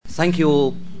Thank you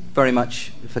all very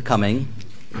much for coming.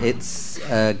 It's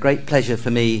a great pleasure for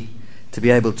me to be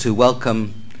able to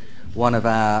welcome one of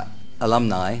our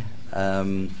alumni,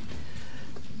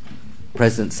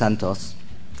 President Santos.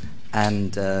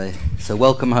 And so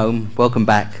welcome home, welcome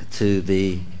back to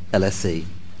the LSE.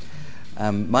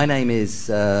 My name is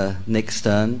Nick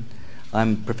Stern.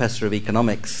 I'm Professor of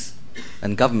Economics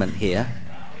and Government here.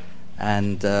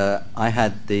 And I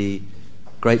had the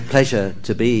great pleasure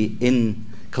to be in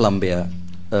Colombia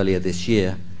earlier this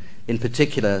year. In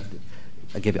particular,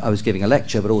 I was giving a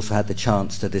lecture, but also had the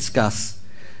chance to discuss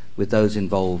with those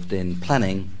involved in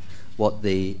planning what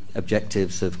the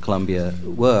objectives of Colombia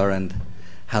were and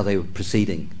how they were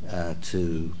proceeding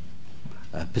to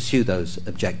pursue those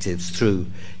objectives through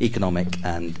economic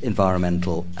and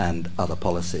environmental and other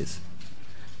policies.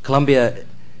 Colombia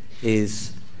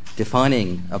is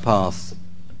defining a path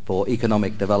for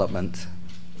economic development,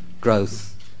 growth,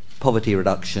 poverty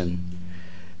reduction,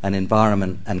 and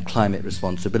environment and climate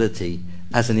responsibility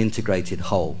as an integrated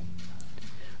whole.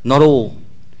 Not all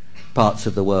parts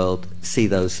of the world see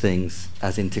those things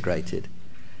as integrated,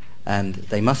 and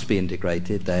they must be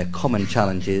integrated. They're common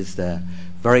challenges, they're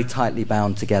very tightly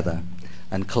bound together,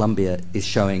 and Colombia is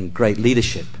showing great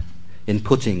leadership in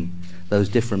putting those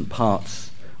different parts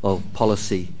of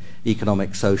policy,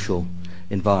 economic, social,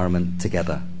 environment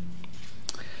together.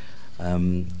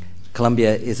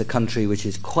 Colombia is a country which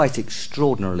is quite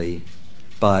extraordinarily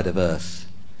biodiverse.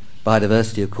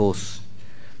 Biodiversity, of course,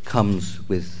 comes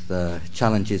with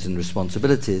challenges and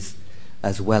responsibilities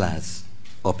as well as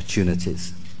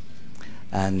opportunities.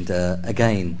 And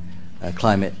again,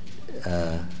 climate,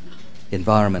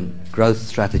 environment, growth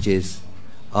strategies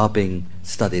are being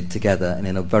studied together and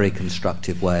in a very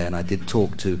constructive way. And I did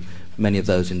talk to many of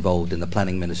those involved in the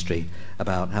planning ministry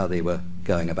about how they were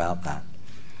going about that.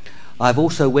 I've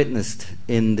also witnessed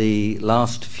in the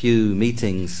last few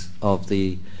meetings of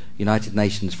the United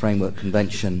Nations Framework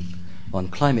Convention on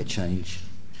Climate Change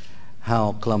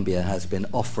how Colombia has been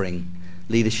offering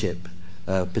leadership,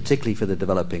 particularly for the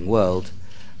developing world,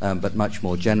 but much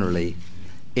more generally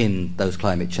in those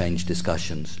climate change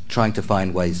discussions, trying to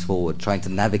find ways forward, trying to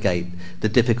navigate the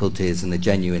difficulties and the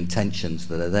genuine tensions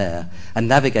that are there, and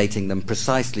navigating them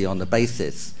precisely on the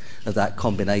basis of that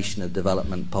combination of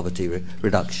development, poverty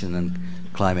reduction, and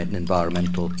climate and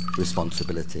environmental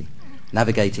responsibility.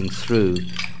 Navigating through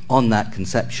on that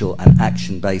conceptual and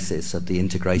action basis of the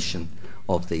integration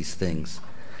of these things.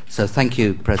 So thank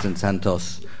you, President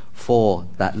Santos, for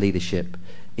that leadership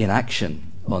in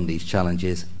action on these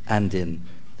challenges and in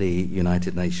the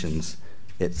United Nations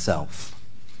itself.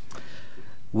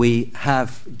 We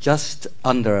have just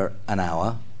under an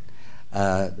hour.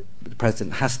 The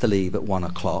President has to leave at 1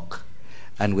 o'clock,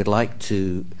 and we'd like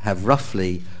to have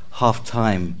roughly half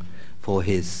time for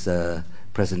his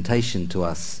presentation to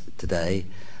us today,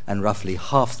 and roughly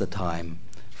half the time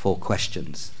for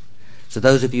questions. So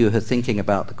those of you who are thinking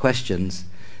about the questions,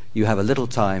 you have a little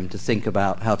time to think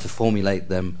about how to formulate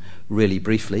them really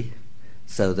briefly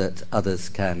so that others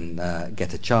can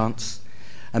get a chance.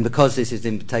 And because this is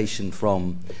an invitation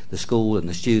from the school and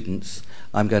the students,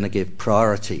 I'm going to give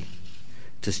priority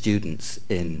to students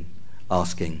in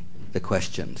asking the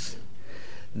questions.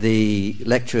 The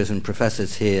lecturers and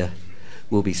professors here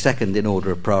will be second in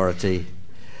order of priority,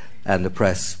 and the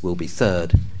press will be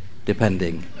third,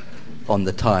 depending on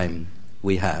the time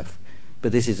we have.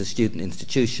 But this is a student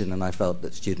institution, and I felt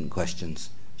that student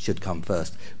questions should come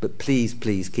first. But please,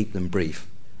 please keep them brief.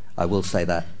 I will say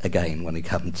that again when we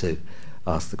come to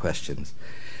ask the questions.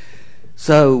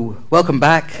 So, welcome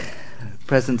back.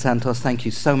 President Santos, thank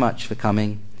you so much for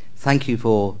coming. Thank you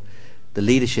for the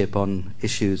leadership on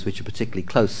issues which are particularly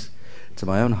close to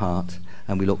my own heart,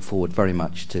 and we look forward very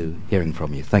much to hearing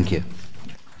from you. Thank you.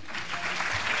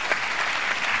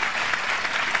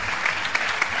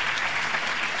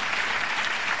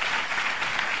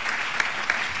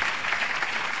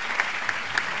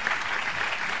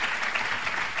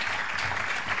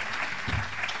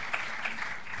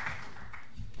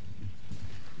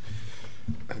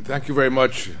 Thank you very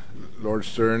much, Lord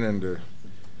Stern, and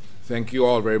thank you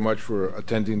all very much for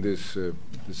attending this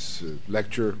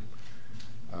lecture.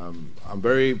 I'm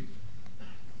very,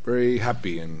 very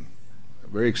happy and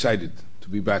very excited to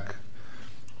be back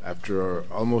after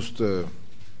almost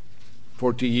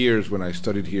 40 years when I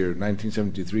studied here,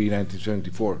 1973,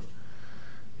 1974.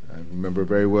 I remember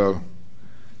very well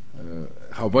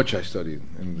how much I studied,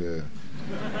 and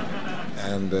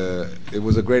it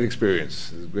was a great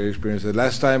experience. It was a great experience. The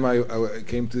last time I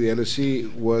came to the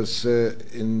LSE was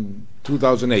in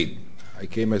 2008. I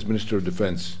came as Minister of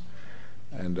Defense,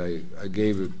 and I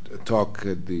gave a talk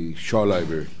at the Shaw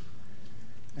Library.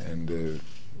 and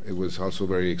it was also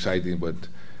very exciting. But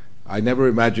I never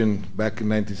imagined back in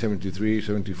 1973,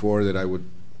 74 that I would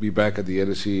be back at the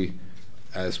LSE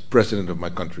as president of my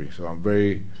country. So I'm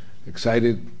very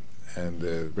excited and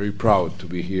very proud to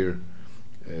be here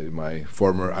in my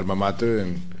former alma mater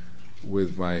and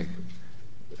with my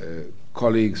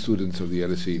colleagues, students of the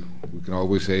LSE. We can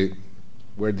always say,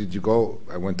 where did you go?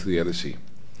 I went to the LSE.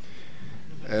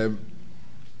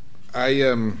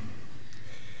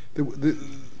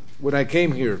 When I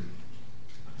came here,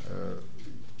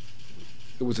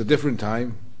 it was a different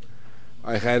time.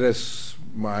 I had as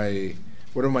one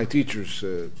of my teachers,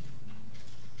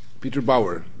 Peter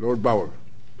Bauer, Lord Bauer,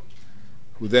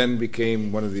 who then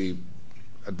became one of the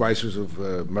advisors of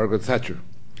Margaret Thatcher,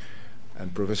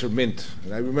 and Professor Mint.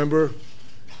 And I remember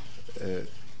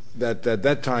that at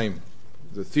that time,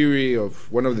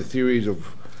 one of the theories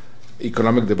of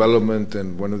economic development,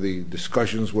 and one of the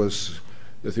discussions was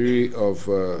the theory of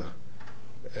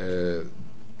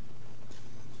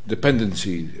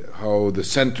dependency, how the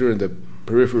center and the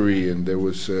periphery, and there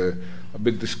was a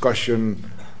big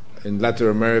discussion in Latin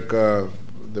America.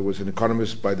 There was an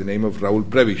economist by the name of Raúl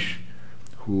Prebisch,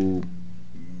 who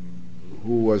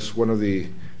was one of the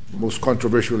most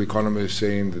controversial economists,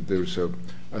 saying that there's a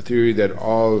theory that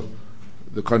all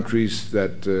the countries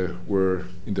that were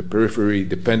in the periphery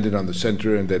depended on the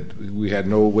center, and that we had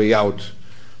no way out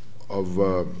of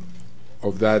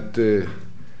that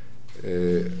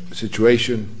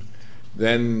situation.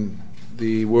 Then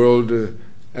the world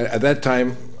at that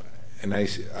time, and I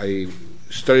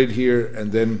studied here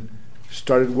and then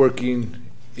started working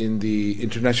in the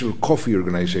International Coffee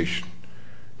Organization.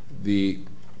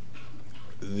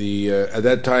 At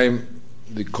that time,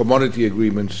 the commodity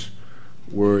agreements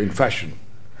were in fashion,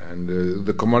 and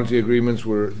the commodity agreements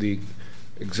were the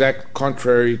exact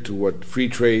contrary to what free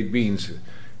trade means.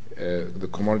 The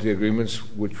commodity agreements,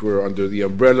 which were under the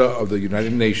umbrella of the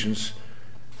United Nations,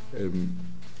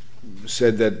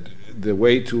 said that the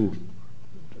way to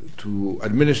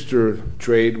administer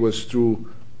trade was through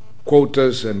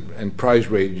quotas and price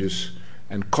ranges,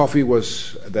 and coffee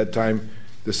was at that time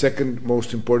the second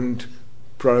most important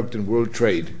product in world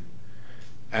trade,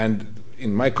 and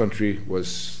in my country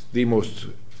was the most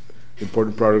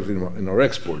important product in our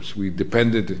exports. We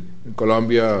depended, in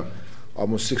Colombia,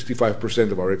 almost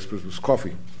 65% of our exports was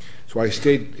coffee. So I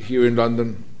stayed here in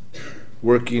London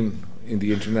working in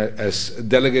the internet as a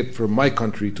delegate from my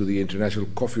country to the International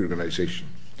Coffee Organization.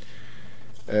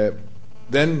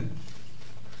 Then,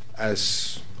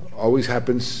 as always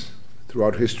happens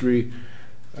throughout history,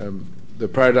 the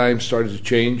paradigm started to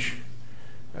change.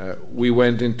 We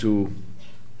went into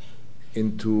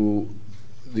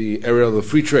the era of the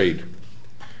free trade,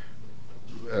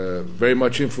 very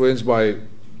much influenced by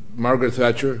Margaret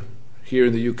Thatcher here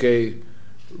in the UK,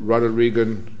 Ronald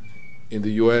Reagan in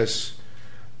the US,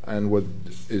 and what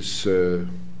is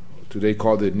today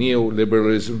called the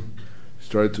neoliberalism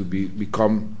started to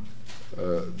become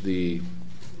the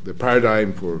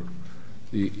paradigm for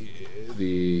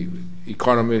the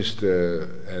economist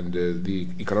and the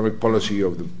economic policy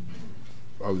of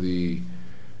the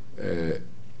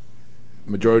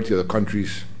majority of the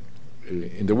countries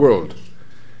in the world.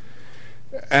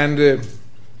 And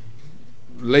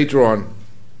later on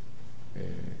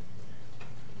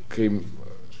came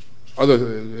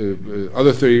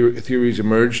other theories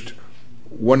emerged.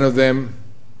 One of them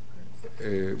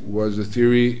was the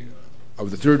theory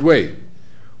of the third way,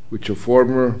 which a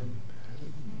former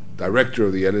director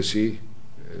of the LSE,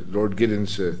 Lord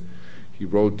Giddens, he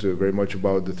wrote very much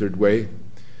about the third way.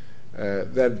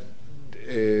 That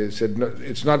said, no,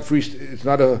 it's not free. It's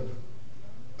not a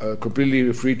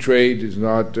completely free trade. It's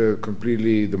not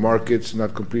completely the markets.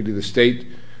 Not completely the state.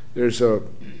 There's a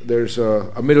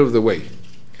middle of the way.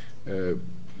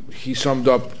 He summed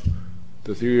up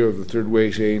the theory of the third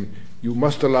way, saying you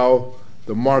must allow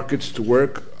the markets to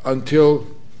work until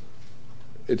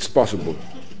it's possible,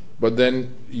 but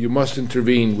then you must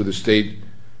intervene with the state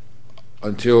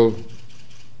until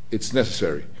it's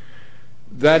necessary.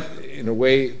 That, in a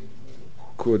way,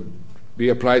 could be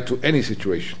applied to any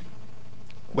situation.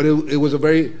 But it was a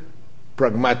very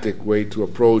pragmatic way to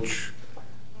approach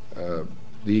the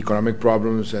economic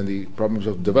problems and the problems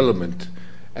of development,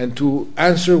 and to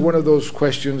answer one of those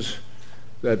questions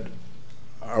that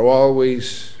are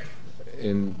always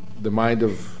in the mind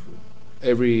of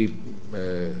every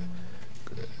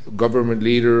government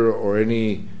leader or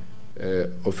any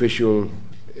official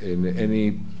in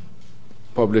any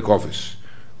public office.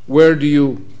 Where do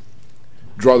you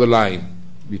draw the line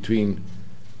between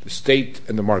the state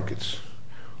and the markets?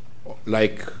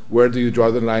 Like, where do you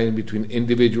draw the line between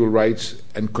individual rights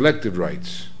and collective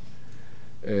rights?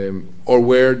 Or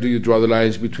where do you draw the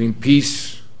lines between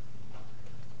peace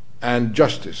and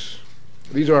justice?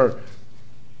 These are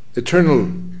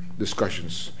eternal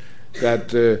discussions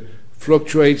that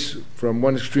fluctuates from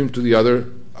one extreme to the other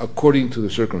according to the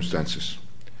circumstances.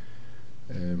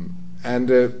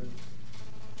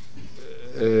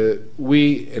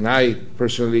 We, and I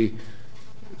personally,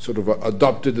 sort of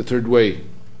adopted the third way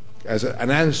as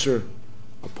an answer,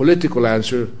 a political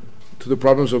answer to the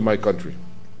problems of my country.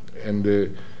 And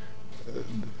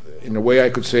in a way I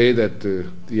could say that the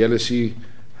LSE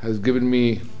has given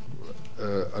me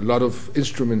a lot of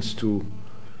instruments to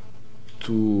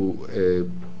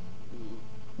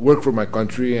work for my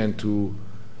country and to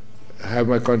have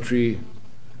my country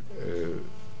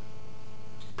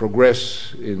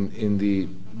progress in the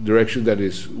direction that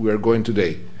we are going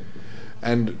today.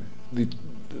 And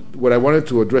what I wanted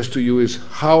to address to you is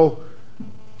how,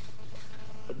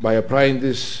 by applying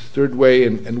this third way,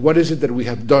 and what is it that we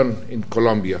have done in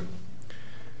Colombia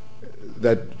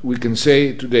that we can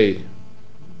say today,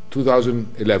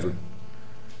 2011,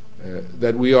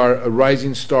 that we are a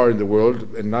rising star in the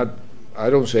world, and not, I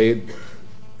don't say it,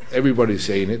 everybody's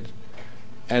saying it.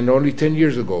 And only 10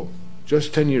 years ago,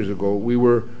 just 10 years ago, we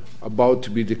were about to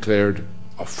be declared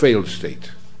a failed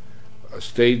state, a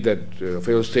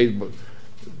failed state by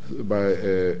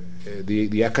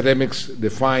the academics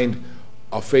defined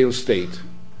a failed state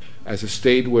as a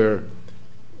state where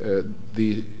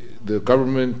the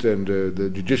government and the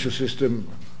judicial system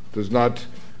does not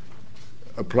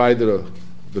apply the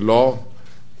law,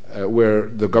 where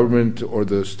the government or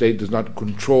the state does not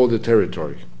control the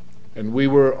territory. And we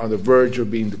were on the verge of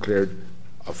being declared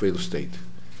a failed state.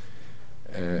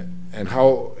 And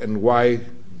how and why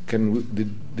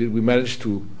did we manage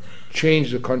to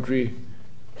change the country,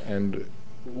 and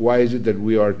why is it that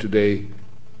we are today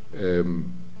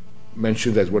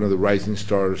mentioned as one of the rising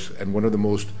stars and one of the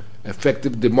most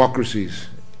effective democracies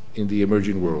in the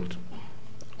emerging world?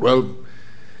 Well,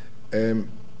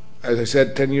 as I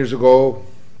said, 10 years ago,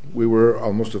 we were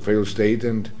almost a failed state,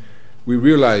 and we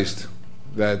realized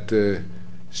that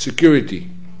security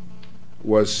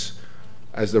was,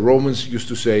 as the Romans used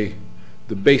to say,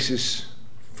 the basis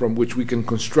from which we can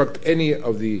construct any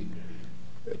of the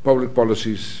public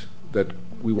policies that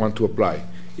we want to apply.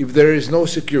 If there is no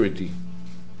security,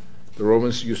 the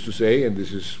Romans used to say, and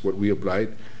this is what we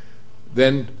applied,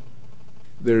 then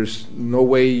there's no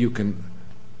way you can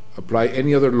apply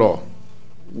any other law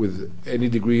with any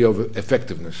degree of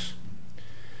effectiveness.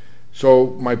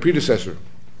 So my predecessor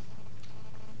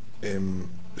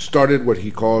started what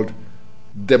he called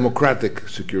democratic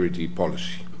security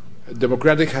policy.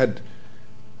 Democratic had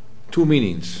two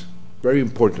meanings, very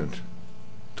important,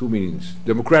 two meanings.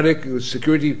 Democratic was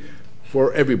security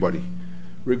for everybody,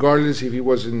 regardless if he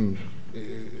was in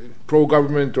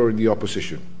pro-government or in the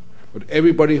opposition. But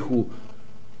everybody who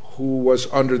was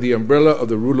under the umbrella of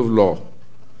the rule of law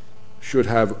should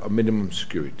have a minimum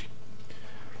security.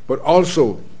 But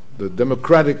also, the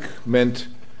democratic meant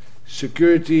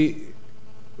security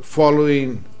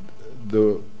following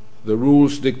the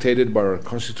rules dictated by our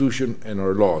Constitution and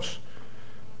our laws.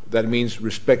 That means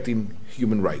respecting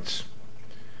human rights.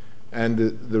 And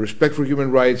the respect for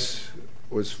human rights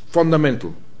was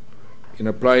fundamental in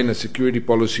applying a security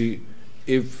policy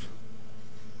if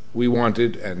we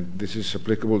wanted, and this is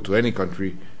applicable to any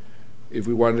country, if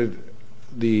we wanted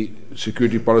the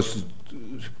security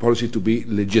policy to be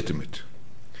legitimate.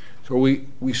 So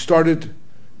we started,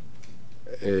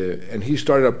 and he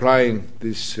started applying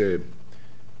this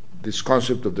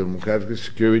concept of democratic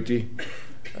security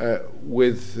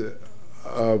with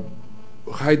a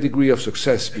high degree of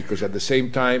success, because at the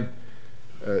same time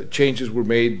changes were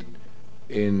made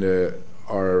in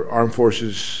our armed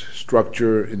forces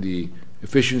structure, in the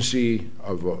efficiency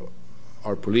of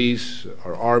our police,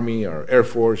 our army, our air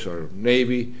force, our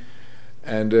navy,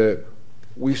 and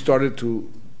we started to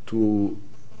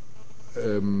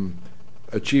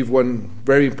achieve one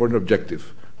very important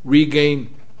objective: regain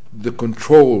the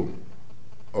control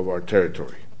of our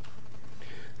territory.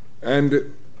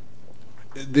 And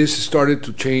this started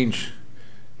to change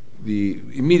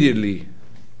immediately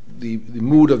the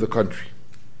mood of the country.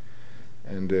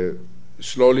 And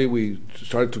slowly we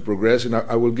started to progress, and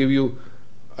I will give you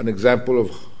an example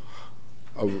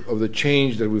of the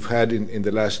change that we've had in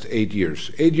the last 8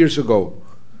 years. 8 years ago,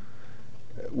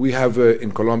 we have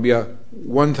in Colombia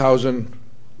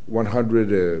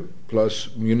 1,100 plus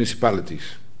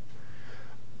municipalities.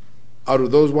 Out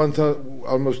of those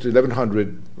almost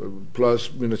 1,100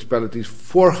 plus municipalities,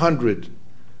 400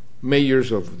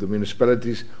 mayors of the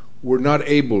municipalities were not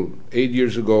able 8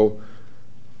 years ago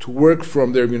to work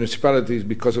from their municipalities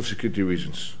because of security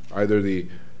reasons. Either the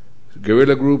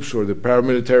guerrilla groups or the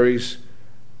paramilitaries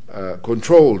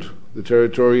controlled the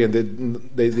territory, and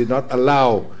they did not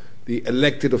allow the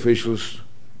elected officials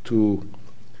to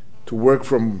work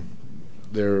from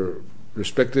their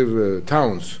respective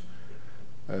towns.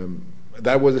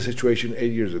 That was the situation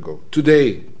 8 years ago.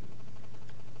 Today,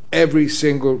 every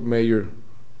single mayor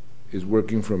is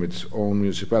working from its own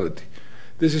municipality.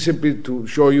 This is simply to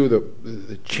show you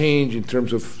the change in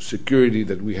terms of security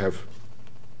that we have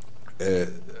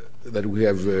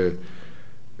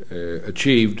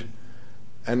achieved,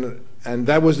 and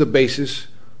that was the basis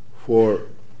for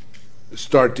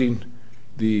starting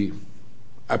the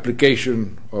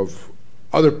application of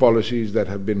other policies that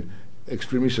have been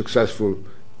extremely successful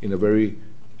in a very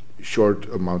short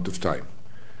amount of time.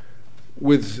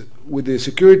 With the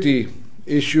security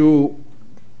issue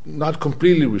not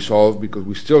completely resolved, because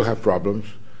we still have problems,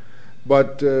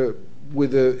 but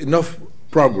with enough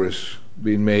progress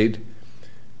being made,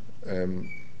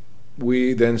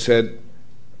 we then said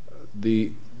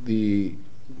the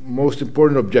most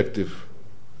important objective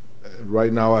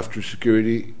right now after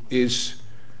security is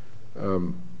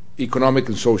economic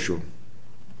and social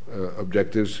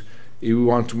objectives if we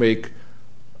want to make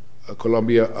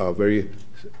Colombia a very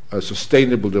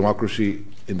sustainable democracy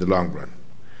in the long run.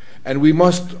 And we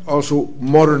must also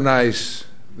modernize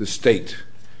the state,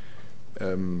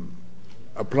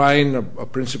 applying a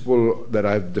principle that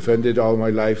I've defended all my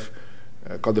life,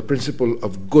 called the principle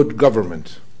of good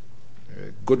government.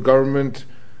 Good government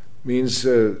means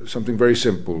something very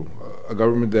simple: a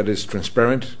government that is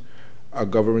transparent, a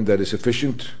government that is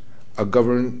efficient, a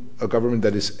government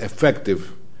that is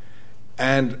effective,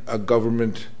 and a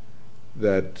government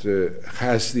that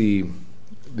has the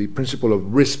principle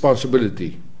of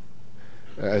responsibility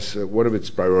as one of its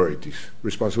priorities.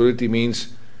 Responsibility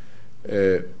means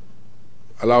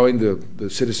allowing the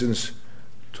citizens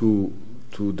to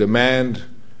demand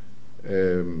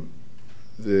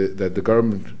that the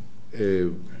government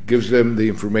gives them the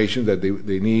information that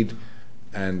they need,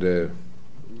 and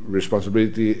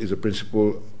responsibility is a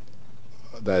principle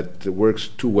that works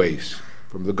two ways,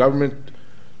 from the government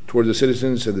toward the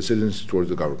citizens and the citizens towards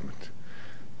the government.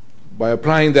 By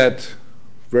applying that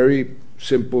very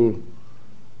simple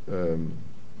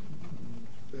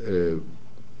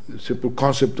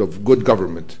concept of good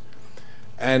government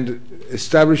and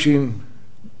establishing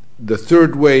the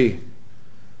third way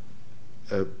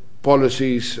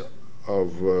policies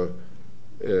of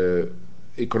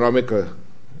economic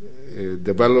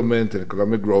development and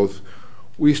economic growth,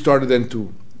 we started then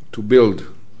to build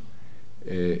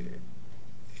in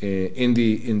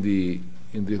the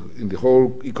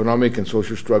whole economic and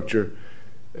social structure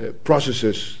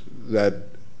processes that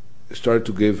started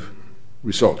to give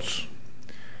results.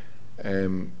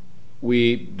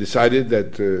 We decided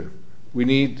that we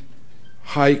need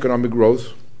high economic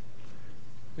growth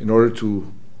in order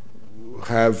to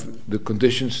have the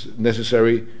conditions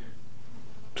necessary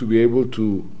to be able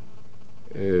to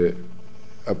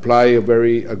apply a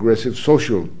very aggressive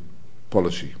social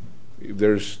policy. If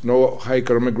there's no high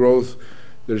economic growth,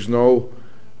 there's no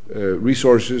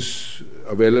resources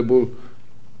available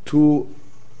to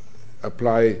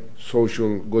apply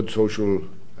good social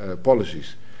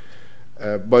policies.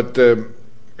 But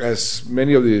as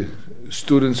many of the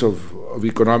students of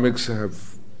economics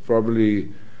have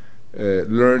probably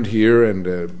learned here,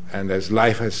 and as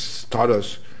life has taught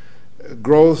us,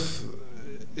 growth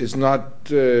is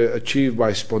not achieved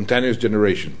by spontaneous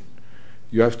generation.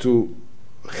 You have to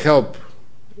help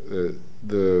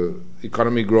the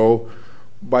economy grow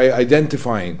by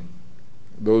identifying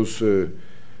those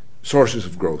sources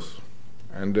of growth.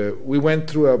 And we went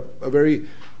through a very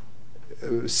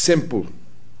simple,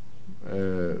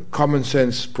 common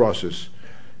sense process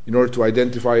in order to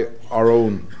identify our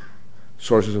own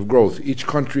sources of growth. Each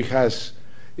country has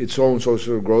its own sources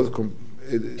of growth,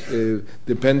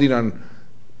 depending on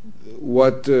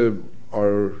what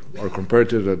our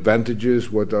comparative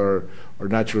advantages, what are our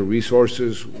natural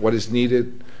resources, what is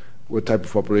needed, what type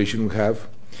of population we have.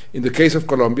 In the case of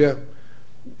Colombia,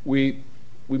 we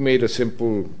made a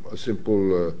simple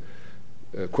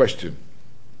question.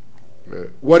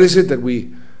 What is it that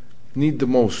we need the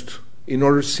most in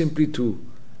order simply to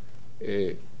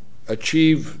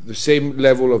achieve the same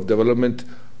level of development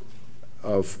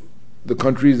of the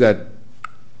countries that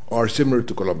are similar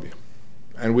to Colombia?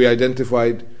 And we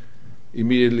identified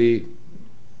immediately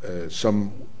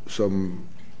some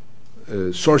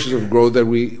sources of growth that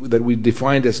we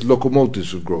defined as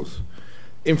locomotives of growth.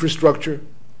 Infrastructure.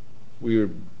 We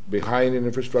are behind in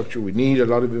infrastructure. We need a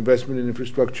lot of investment in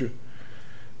infrastructure.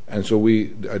 And so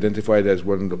we identified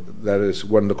that as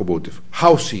one locomotive.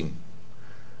 Housing.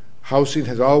 Housing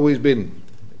has always been,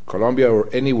 Colombia or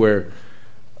anywhere,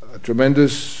 a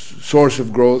tremendous source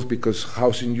of growth because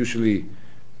housing usually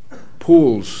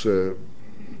pools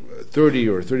 30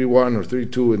 or 31 or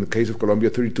 32, in the case of Colombia,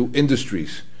 32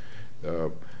 industries.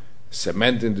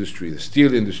 Cement industry, the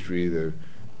steel industry, the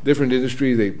different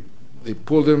industry, they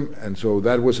pull them, and so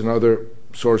that was another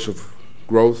source of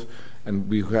growth. And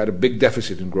we had a big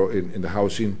deficit in the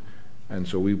housing, and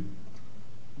so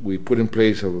we put in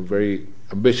place a very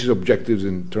ambitious objectives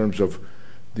in terms of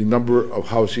the number of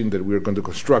housing that we are going to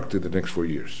construct in the next 4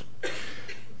 years.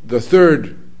 The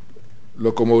third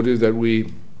locomotive that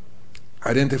we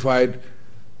identified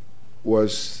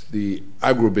was the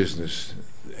agribusiness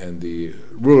and the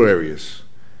rural areas.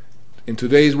 In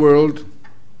today's world,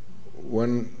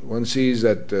 one sees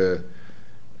that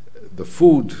the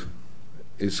food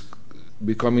is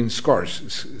becoming scarce,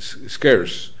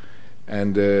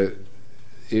 and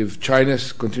if China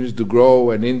continues to grow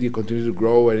and India continues to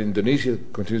grow and Indonesia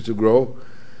continues to grow,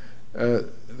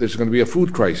 there's going to be a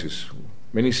food crisis.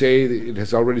 Many say it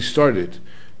has already started.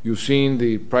 You've seen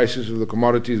the prices of the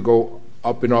commodities go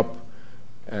up and up,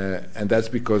 and that's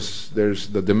because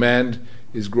the demand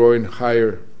is growing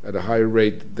higher at a higher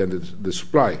rate than the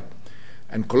supply.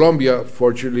 And Colombia,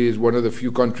 fortunately, is one of the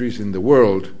few countries in the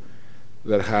world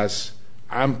that has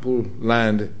ample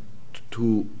land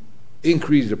to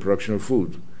increase the production of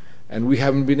food. And we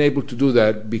haven't been able to do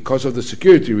that because of the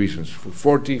security reasons. For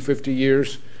 40, 50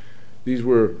 years, these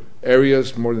were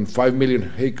areas, more than 5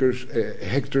 million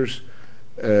hectares,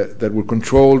 that were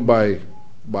controlled by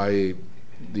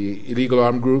the illegal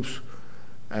armed groups.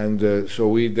 And so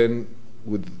we then,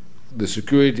 with the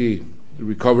security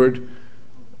recovered,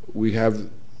 we have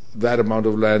that amount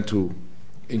of land to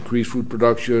increase food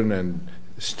production and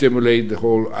stimulate the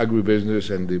whole agribusiness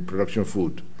and the production of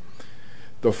food.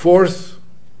 The fourth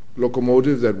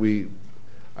locomotive that we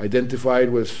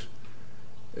identified was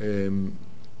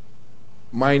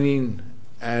mining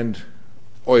and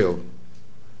oil.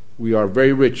 We are a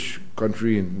very rich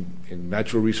country in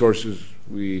natural resources.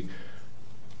 We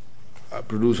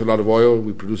produce a lot of oil.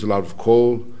 We produce a lot of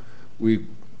coal. We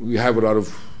have a lot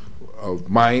of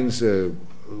mines,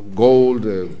 gold.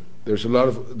 There's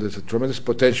a tremendous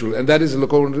potential, and that is a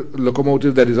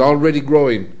locomotive that is already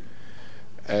growing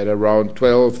at around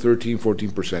 12, 13,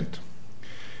 14%.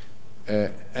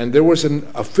 And there was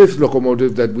a fifth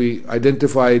locomotive that we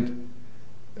identified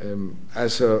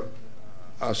as a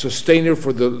sustainer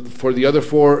for the other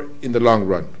four in the long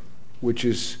run, which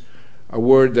is a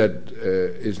word that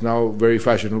is now very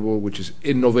fashionable, which is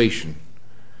innovation.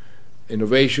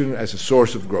 Innovation as a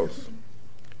source of growth.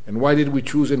 And why did we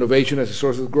choose innovation as a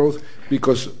source of growth?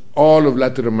 Because all of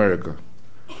Latin America,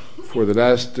 for the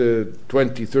last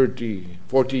 20, 30,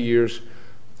 40 years,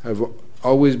 have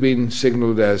always been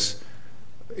signaled as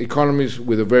economies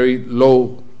with a very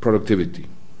low productivity.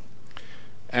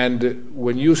 And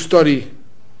when you study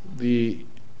the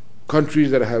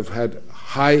countries that have had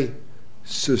high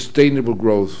sustainable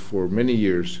growth for many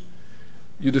years,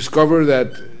 you discover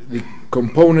that the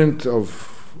component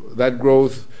of that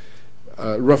growth,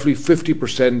 roughly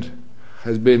 50%,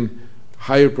 has been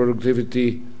higher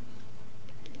productivity,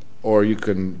 or you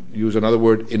can use another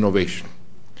word, innovation.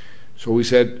 So we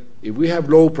said, if we have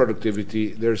low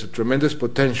productivity, there's a tremendous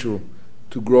potential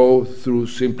to grow through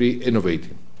simply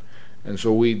innovating. And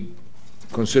so we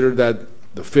considered that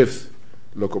the fifth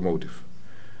locomotive.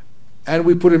 And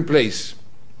we put in place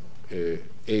a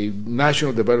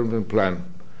national development plan,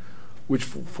 which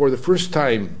for the first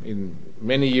time in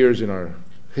many years in our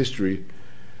history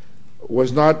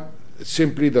was not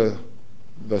simply the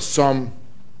sum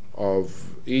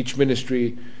of each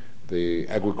ministry. The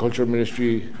agriculture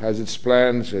ministry has its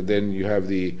plans, and then you have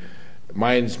the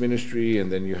mines ministry,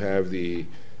 and then you have the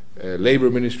labor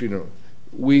ministry. No,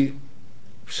 we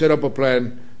set up a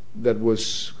plan that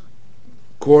was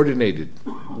coordinated.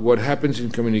 What happens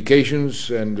in communications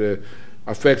and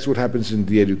affects what happens in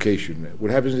the education.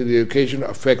 What happens in the education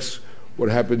affects what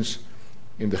happens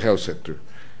in the health sector.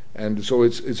 And so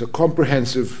it's a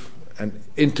comprehensive and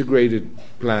integrated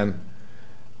plan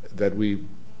that we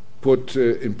put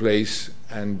in place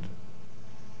and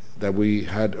that we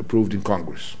had approved in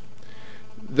Congress.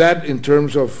 That in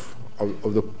terms of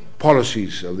the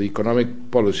policies, of the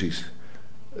economic policies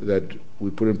that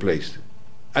we put in place.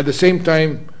 At the same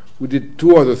time, we did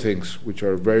two other things which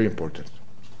are very important.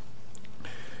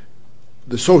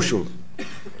 The social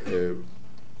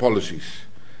policies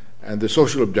and the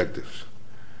social objectives.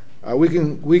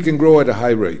 We can grow at a high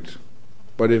rate,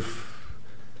 but if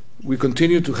we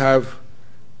continue to have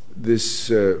this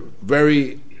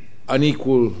very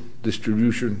unequal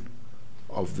distribution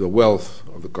of the wealth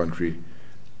of the country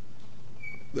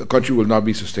will not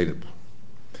be sustainable.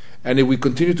 And if we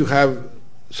continue to have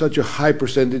such a high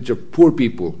percentage of poor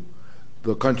people,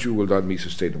 the country will not be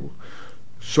sustainable.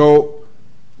 So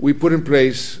we put in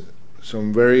place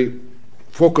some very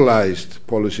focalized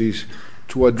policies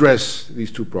to address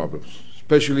these two problems,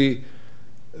 especially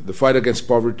the fight against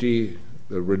poverty,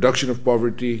 the reduction of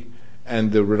poverty,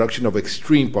 and the reduction of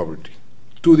extreme poverty.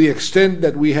 To the extent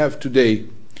that we have today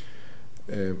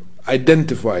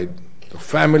identified the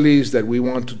families that we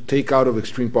want to take out of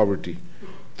extreme poverty,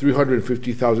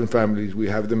 350,000 families, we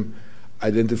have them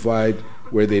identified,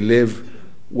 where they live,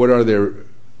 what are their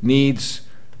needs,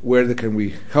 where can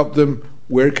we help them,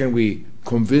 where can we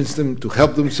convince them to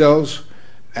help themselves,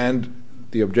 and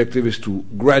the objective is to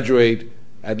graduate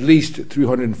at least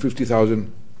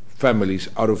 350,000 families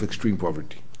out of extreme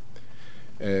poverty,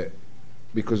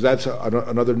 because that's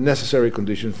another necessary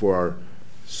condition for our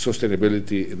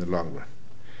sustainability in the long run.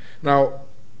 Now,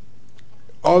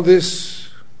 all this,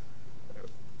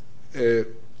 to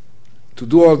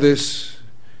do all this,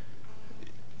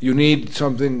 you need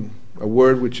something, a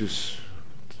word which is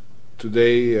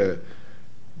today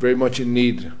very much in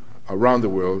need around the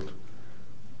world,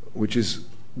 which is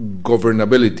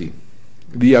governability,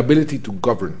 the ability to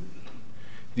govern,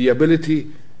 the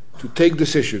ability to take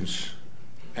decisions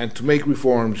and to make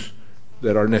reforms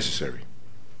that are necessary.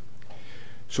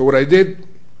 So what I did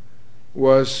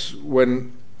was,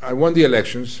 when I won the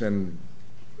elections, and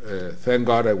thank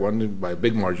God I won it by a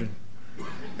big margin,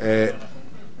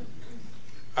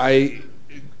 I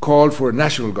called for a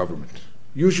national government.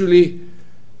 Usually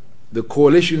the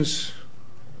coalitions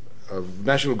of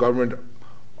national government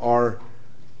are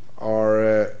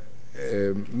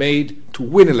made to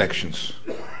win elections.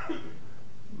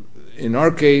 In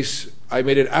our case, I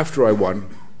made it after I won,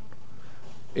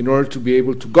 in order to be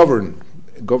able to govern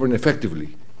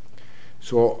effectively.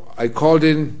 So I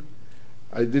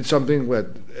did something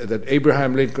that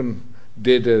Abraham Lincoln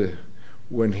did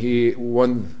when he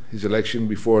won his election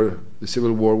before the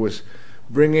Civil War, was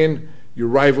bring in your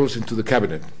rivals into the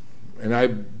cabinet. And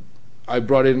I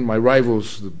brought in my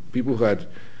rivals, the people who had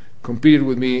competed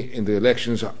with me in the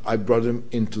elections. I brought them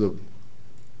into the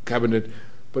cabinet,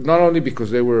 but not only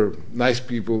because they were nice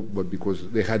people, but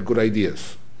because they had good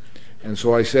ideas. And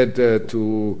so I said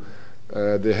to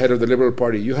the head of the Liberal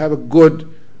Party, you have a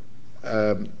good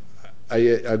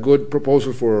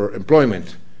proposal for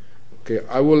employment. Okay,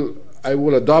 I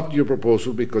will adopt your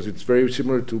proposal because it's very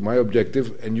similar to my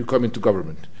objective, and you come into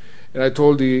government. And I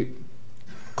told the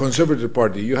Conservative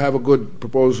Party, you have a good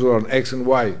proposal on X and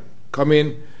Y. Come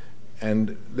in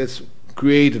and let's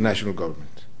create a national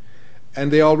government.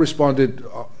 And they all responded,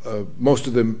 most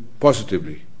of them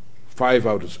positively. 5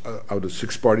 out of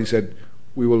 6 parties said,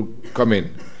 we will come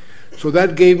in. So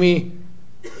that gave me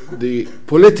the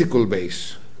political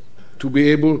base to be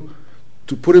able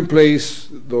to put in place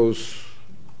those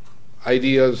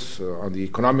ideas on the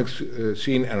economic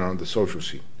scene and on the social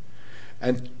scene,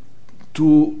 and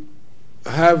to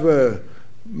have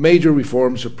major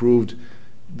reforms approved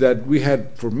that we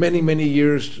had for many, many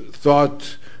years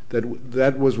thought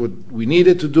that was what we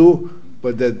needed to do,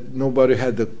 but that nobody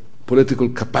had the political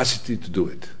capacity to do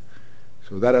it.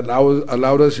 So that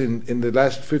allowed us in the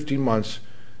last 15 months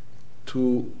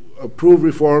to approve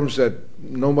reforms that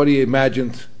nobody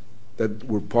imagined that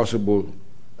were possible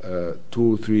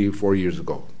 2, 3, 4 years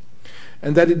ago.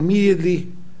 And that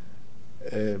immediately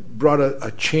brought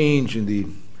a change in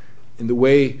the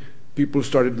way people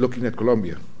started looking at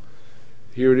Colombia.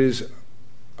 Here it is,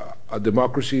 a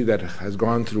democracy that has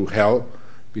gone through hell,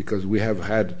 because we have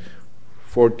had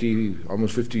 40,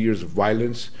 almost 50 years of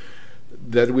violence,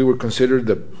 that we were considered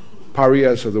the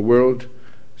pariahs of the world.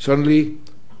 Suddenly,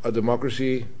 a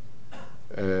democracy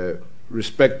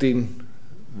respecting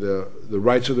the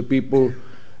rights of the people,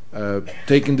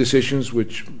 taking decisions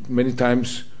which many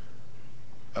times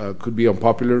could be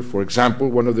unpopular. For example,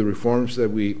 one of the reforms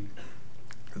that we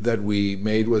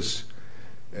made was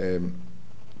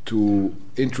to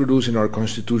introduce in our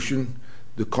constitution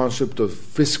the concept of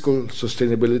fiscal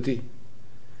sustainability.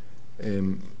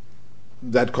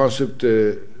 That concept,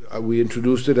 we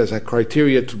introduced it as a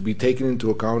criteria to be taken into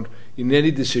account in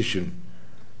any decision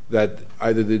that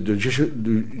either the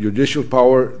judicial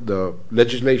power, the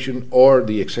legislation, or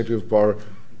the executive power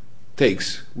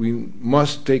takes. We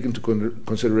must take into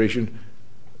consideration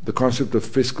the concept of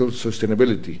fiscal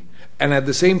sustainability. And at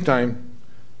the same time,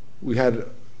 we had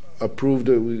approved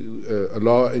a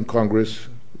law in Congress.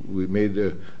 We made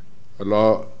a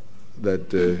law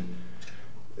that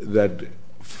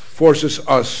forces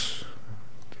us,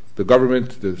 the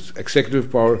government, the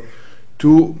executive power,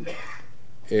 to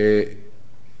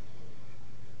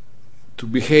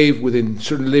behave within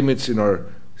certain limits in our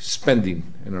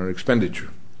spending, in our expenditure.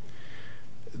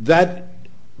 That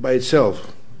by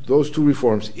itself, those two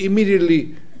reforms,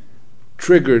 immediately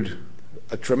triggered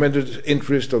a tremendous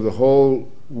interest of the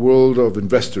whole world of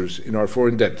investors in our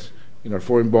foreign debt, in our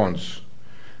foreign bonds.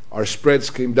 Our spreads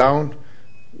came down.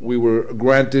 We were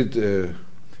granted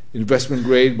investment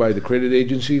grade by the credit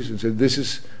agencies and said, this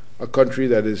is a country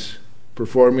that is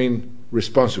performing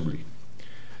responsibly.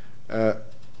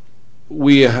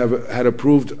 We had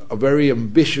approved a very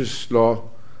ambitious law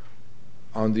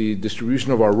on the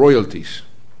distribution of our royalties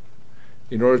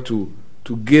in order to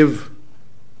give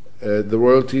the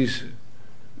royalties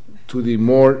to the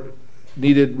more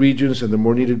needed regions and the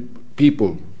more needed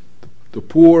people. The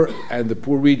poor and the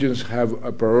poor regions have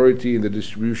a priority in the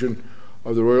distribution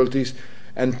of the royalties,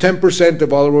 and 10%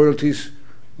 of all royalties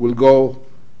will go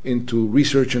into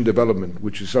research and development,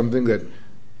 which is something that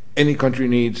any country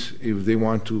needs if they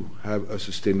want to have a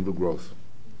sustainable growth.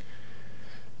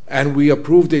 And we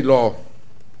approved a law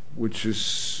which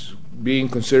is being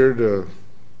considered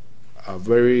a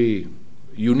very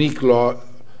unique law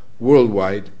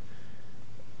worldwide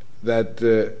that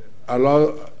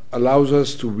allows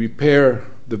us to repair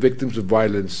the victims of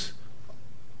violence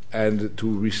and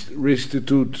to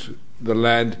restitute the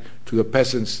land to the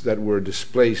peasants that were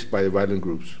displaced by the violent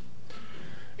groups.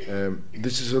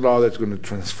 This is a law that's going to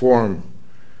transform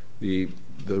the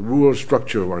rural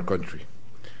structure of our country.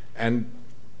 And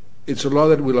it's a law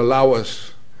that will allow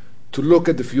us to look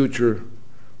at the future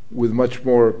with much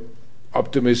more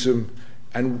optimism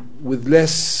and with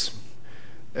less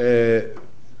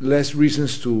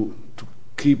reasons to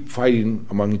keep fighting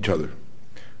among each other.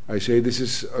 I say this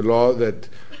is a law that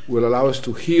will allow us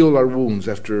to heal our wounds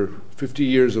after 50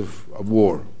 years of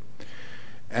war.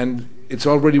 And it's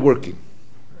already working.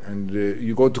 And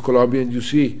you go to Colombia and you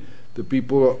see the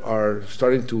people are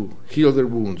starting to heal their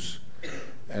wounds.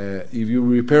 If you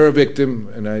repair a victim,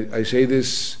 and I say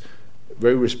this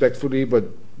very respectfully but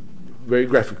very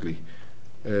graphically,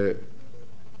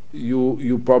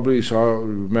 you probably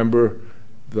remember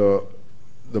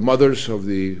the mothers of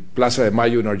the Plaza de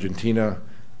Mayo in Argentina,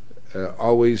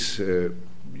 always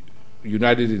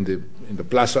united in the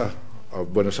plaza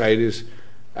of Buenos Aires,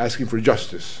 asking for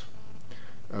justice.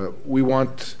 We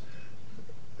want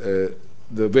the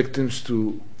victims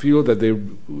to feel that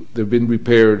they've been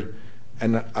repaired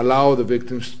and allow the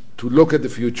victims to look at the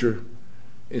future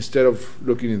instead of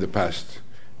looking in the past.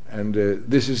 And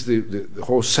this is the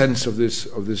whole sense of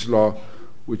this law,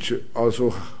 which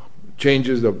also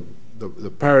changes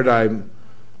the paradigm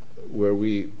where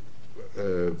we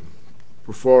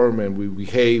perform and we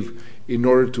behave in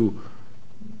order to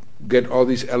get all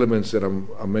these elements that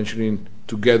I'm mentioning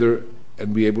together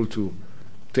and be able to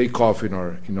take off in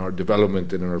our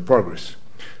development and in our progress.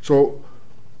 So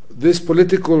this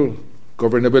political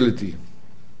governability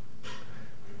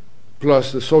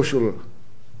plus the social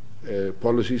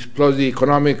policies plus the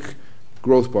economic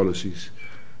growth policies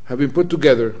have been put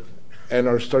together and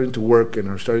are starting to work and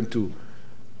are starting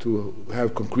to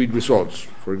have concrete results.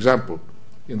 For example,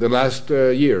 in the last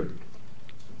year,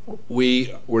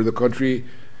 we were the country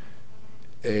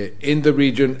in the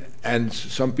region, and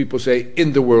some people say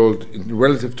in the world, in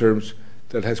relative terms,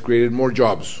 that has created more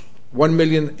jobs.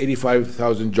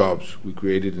 1,085,000 jobs we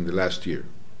created in the last year,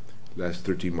 last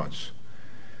 13 months.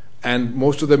 And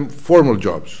most of them formal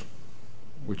jobs,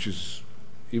 which is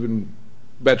even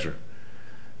better.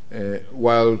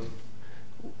 While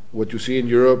what you see in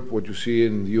Europe, what you see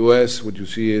in the US, what you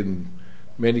see in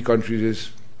many countries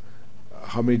is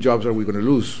how many jobs are we going to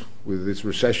lose with this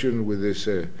recession, with this...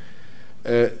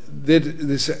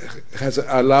 this has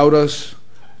allowed us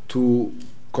to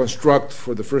construct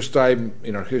for the first time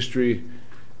in our history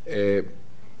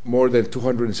more than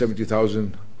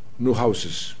 270,000 new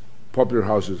houses, popular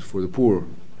houses for the poor.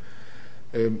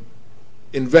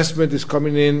 Investment is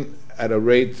coming in at a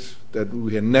rate that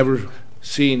we had never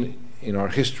seen in our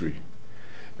history.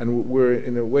 And we're,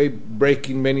 in a way,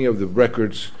 breaking many of the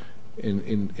records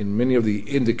in many of the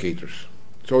indicators.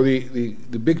 So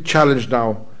the big challenge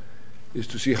now is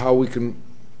to see how we can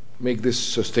make this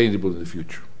sustainable in the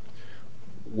future.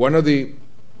 One of the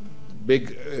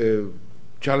big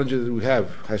challenges that we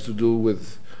have has to do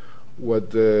with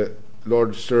what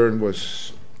Lord Stern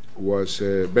was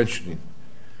mentioning.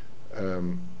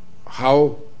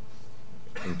 How,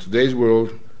 in today's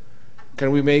world,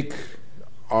 can we make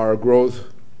our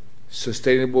growth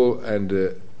sustainable and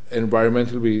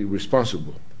environmentally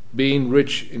responsible? Being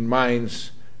rich in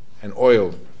mines and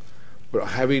oil, but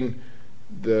having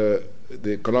the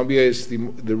Colombia is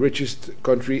the richest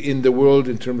country in the world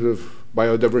in terms of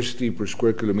biodiversity per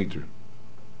square kilometer.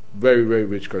 Very, very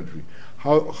rich country.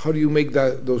 How do you make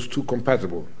those two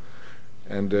compatible?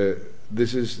 And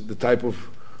this is the type of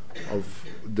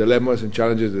dilemmas and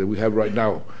challenges that we have right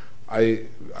now. I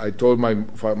told my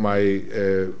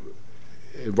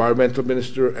environmental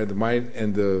minister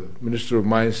and the minister of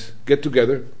mines get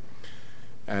together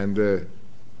and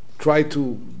try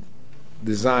to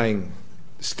design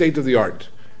state of the art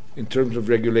in terms of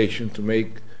regulation to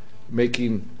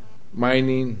making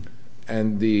mining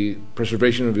and the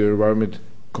preservation of the environment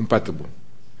compatible.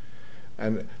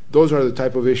 And those are the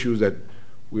type of issues that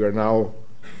we are now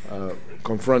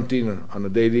confronting on a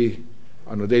daily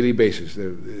basis.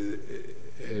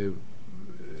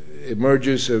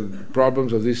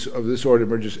 Problems of this sort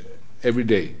emerges every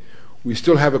day. We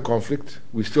still have a conflict.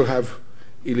 We still have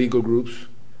illegal groups.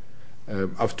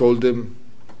 I've told them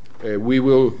we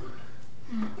will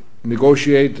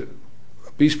negotiate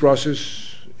a peace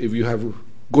process if you have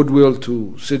goodwill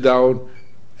to sit down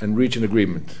and reach an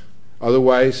agreement.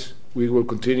 Otherwise, we will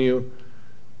continue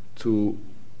to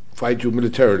fight you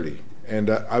militarily. And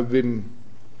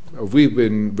we've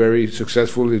been very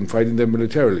successful in fighting them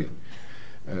militarily.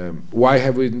 Why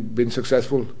have we been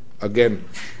successful? Again,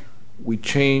 we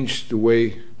changed the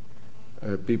way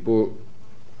people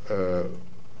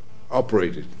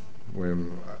operated.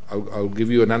 I'll give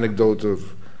you an anecdote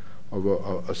of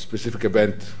a specific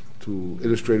event to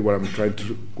illustrate what I'm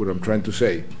trying to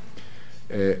say.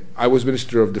 I was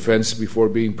Minister of Defense before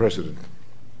being President.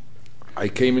 I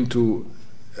came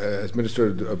as Minister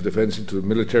of Defense into the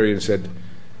military and said,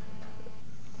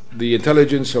 the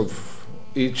intelligence of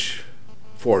each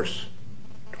force,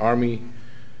 Army,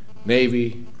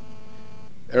 Navy,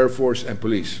 Air Force, and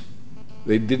police,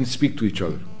 they didn't speak to each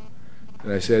other.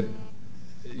 And I said,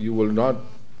 you will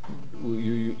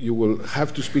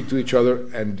have to speak to each other,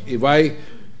 and if I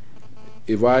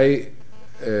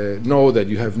know that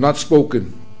you have not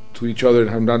spoken to each other and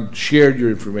have not shared your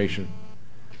information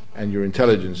and your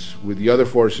intelligence with the other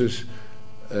forces,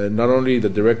 not only the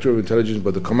Director of Intelligence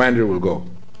but the commander will go.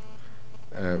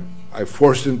 I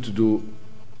forced them to do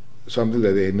something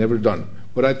that they had never done.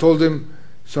 But I told them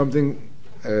something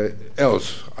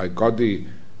else. I got the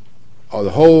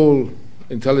whole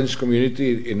intelligence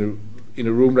community in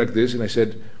a room like this, and I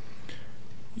said,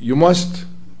 you must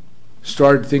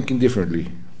start thinking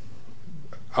differently,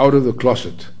 out of the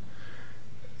closet.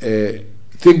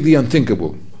 Think the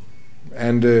unthinkable.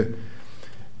 And they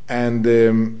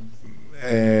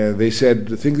said,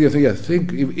 think the unthinkable.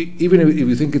 Think, even if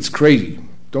you think it's crazy,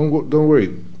 don't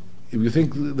worry. If you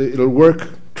think it'll work,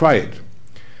 try it.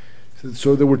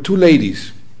 So there were two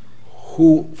ladies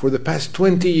who, for the past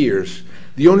 20 years,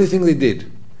 the only thing they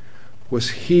did was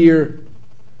hear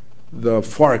the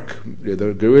FARC,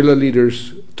 the guerrilla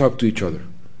leaders, talk to each other.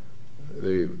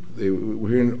 They were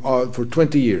hearing for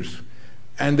 20 years.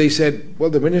 And they said, well,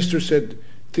 the minister said,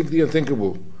 think the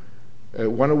unthinkable.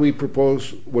 Why don't we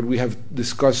propose what we have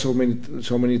discussed so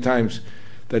many times,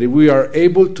 that if we are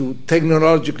able to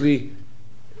technologically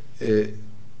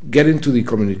get into the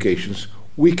communications,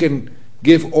 we can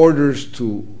give orders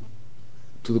to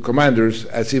the commanders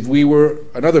as if we were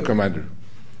another commander.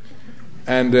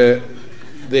 And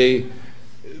they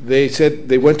said,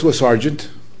 they went to a sergeant.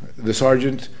 The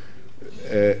sergeant,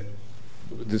 this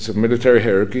is a military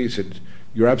hierarchy, said,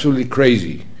 you're absolutely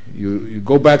crazy. You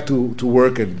go back to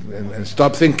work and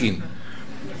stop thinking.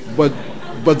 But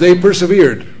they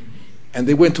persevered, and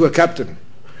they went to a captain.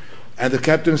 And the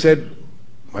captain said,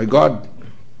 my God,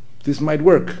 this might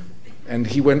work. And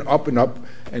he went up and up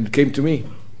and came to me.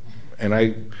 And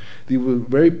they were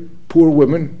very poor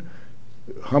women,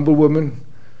 humble women,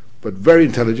 but very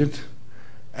intelligent.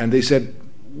 And they said,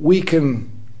 we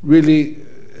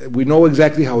know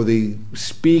exactly how they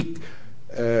speak,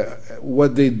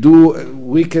 what they do,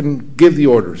 we can give the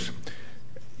orders.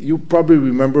 You probably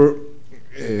remember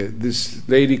this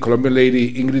lady, Colombian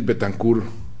lady, Ingrid Betancourt.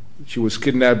 She was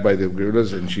kidnapped by the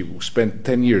guerrillas and she spent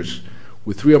 10 years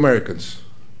with 3 Americans.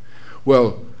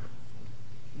 Well,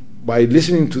 by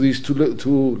listening to these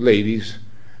two ladies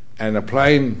and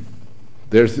applying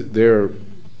their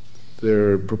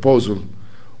proposal,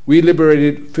 we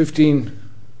liberated 15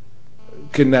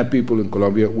 kidnapped people in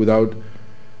Colombia without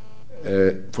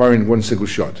firing one single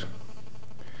shot.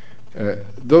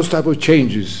 Those type of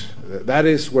changes, that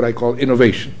is what I call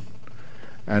innovation.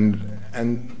 And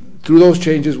through those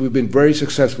changes, we've been very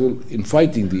successful in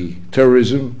fighting the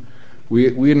terrorism.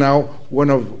 We now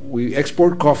we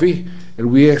export coffee,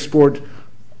 and we export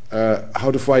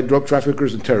how to fight drug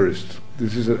traffickers and terrorists.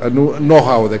 This is a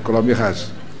know-how that Colombia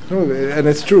has. No, and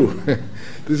it's true.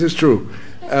 This is true.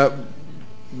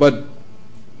 But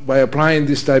by applying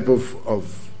this type of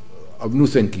new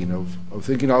thinking, of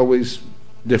thinking always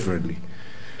differently.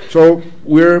 So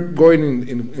we're going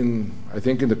in I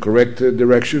think, in the correct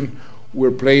direction.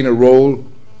 We're playing a role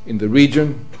in the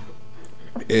region.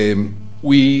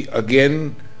 We,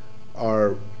 again,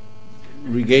 are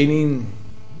regaining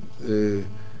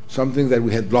something that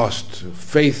we had lost,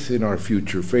 faith in our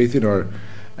future, faith in our,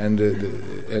 and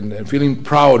feeling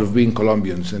proud of being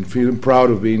Colombians, and feeling proud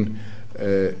of being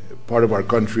part of our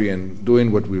country and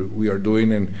doing what we are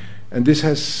doing. And this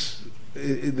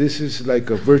is like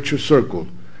a virtuous circle.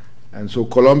 And so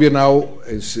Colombia now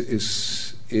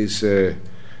is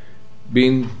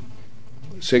being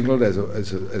signaled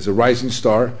as a rising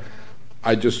star.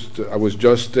 I was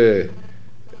just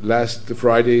last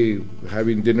Friday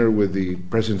having dinner with the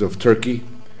president of Turkey.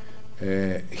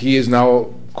 He is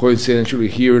now coincidentally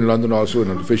here in London also on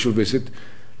an official visit,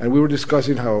 and we were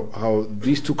discussing how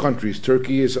these two countries,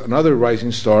 Turkey is another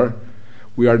rising star.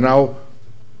 We are now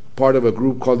part of a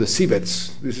group called the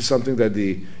CIVETS. This is something that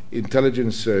the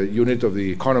intelligence unit of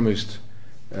The Economist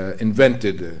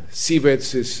invented.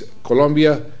 CIVETS is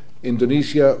Colombia,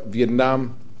 Indonesia,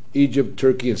 Vietnam, Egypt,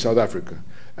 Turkey, and South Africa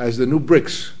as the new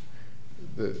BRICS.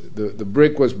 The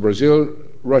BRIC was Brazil,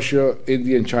 Russia,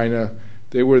 India, and China.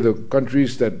 They were the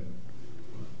countries that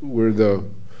were the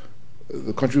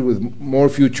country with more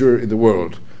future in the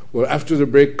world. Well, after the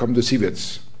BRIC come the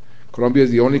CIVETS. Colombia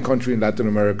is the only country in Latin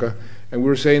America, and we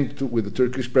were saying with the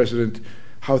Turkish president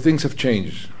how things have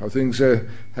changed, how things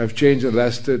have changed in the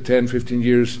last 10, 15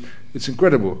 years. It's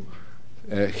incredible.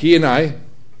 He and I,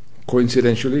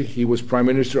 coincidentally, he was prime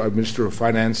minister, I was minister of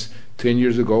finance 10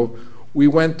 years ago. We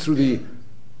went through the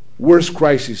worst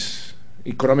crisis,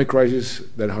 economic crisis,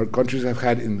 that our countries have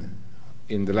had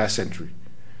in the last century.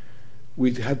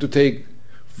 We had to take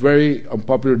very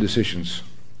unpopular decisions.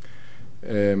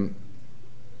 And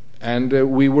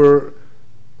we were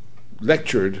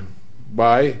lectured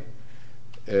by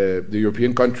the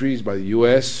European countries, by the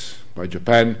US, by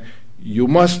Japan. You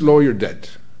must lower your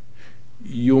debt.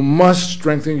 You must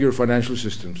strengthen your financial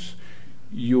systems.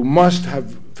 You must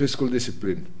have fiscal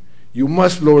discipline. You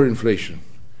must lower inflation.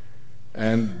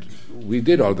 And we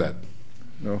did all that.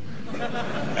 No?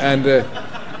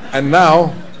 And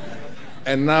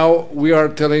now we are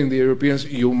telling the Europeans,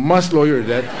 you must lower your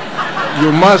debt.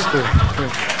 You must.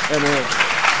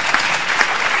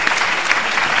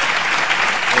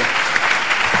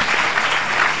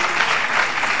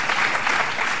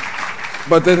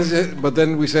 But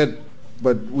then we said,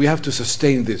 but we have to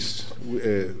sustain this.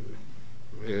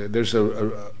 There's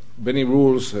many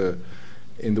rules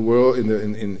in the world,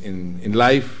 in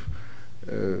life.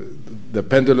 The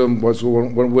pendulum was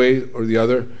one way or the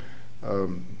other.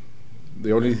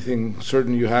 The only thing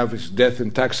certain you have is death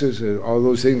and taxes, all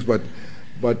those things. But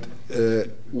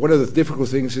one of the difficult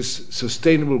things is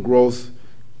sustainable growth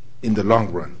in the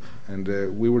long run. And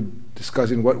we were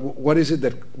discussing what is it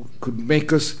that could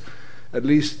make us at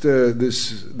least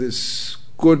this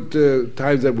good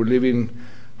times that we're living.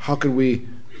 How can we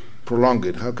prolong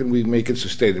it? How can we make it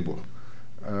sustainable?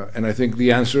 And I think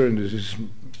the answer, and this is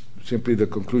simply the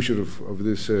conclusion of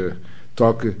this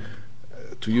talk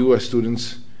to you as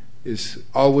students, is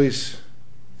always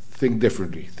think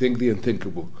differently, think the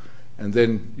unthinkable, and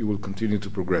then you will continue to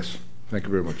progress. Thank you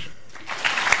very much.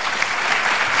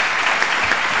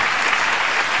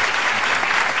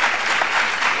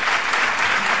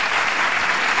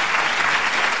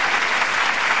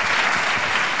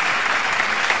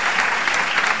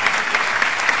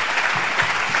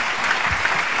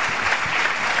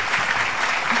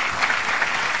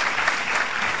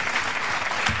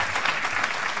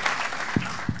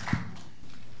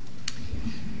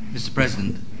 Mr.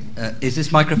 President, is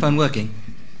this microphone working?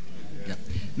 Yeah.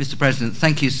 Mr. President,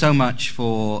 thank you so much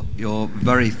for your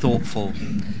very thoughtful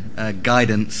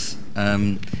guidance.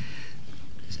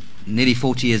 Nearly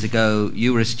 40 years ago,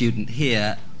 you were a student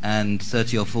here, and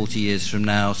 30 or 40 years from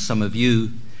now, some of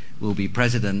you will be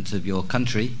president of your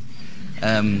country.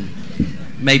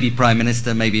 Maybe prime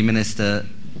minister, maybe minister,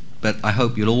 but I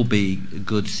hope you'll all be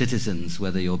good citizens,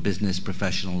 whether you're business,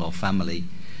 professional, or family.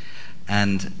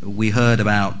 And we heard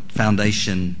about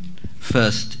foundation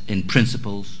first in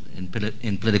principles,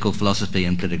 in political philosophy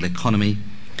and political economy,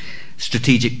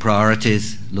 strategic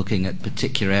priorities, looking at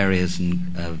particular areas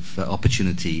of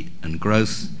opportunity and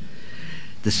growth,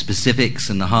 the specifics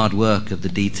and the hard work of the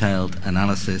detailed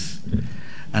analysis,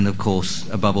 and of course,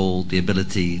 above all, the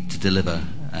ability to deliver,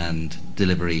 and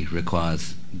delivery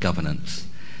requires governance,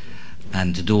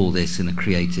 and to do all this in a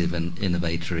creative and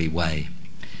innovatory way.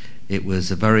 It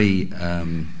was a very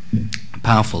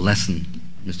powerful lesson,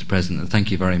 Mr. President.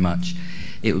 Thank you very much.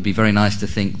 It would be very nice to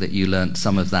think that you learnt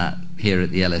some of that here at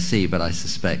the LSE, but I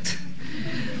suspect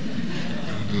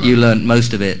you learnt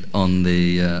most of it on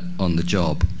the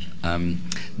job.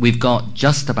 We've got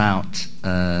just about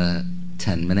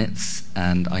 10 minutes,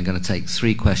 and I'm going to take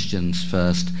 3 questions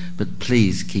first, but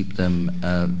please keep them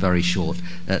very short.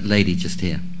 Lady just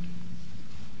here.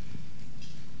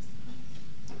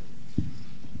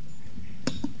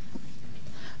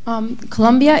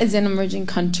 Colombia is an emerging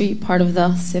country, part of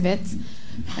the CIVETS,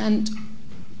 and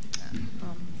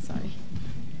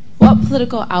what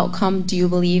political outcome do you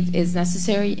believe is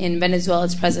necessary in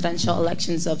Venezuela's presidential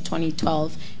elections of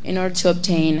 2012 in order to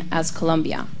obtain, as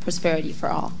Colombia, prosperity for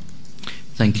all?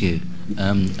 Thank you.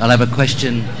 I'll have a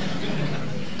question.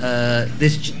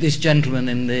 This gentleman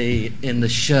in the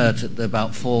shirt at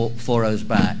about four rows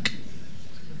back.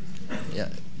 Yeah.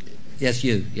 Yes,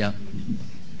 you. Yeah.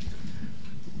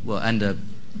 Well, and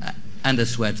a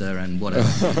sweater and whatever.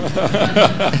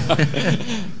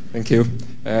 Thank you,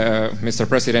 Mr.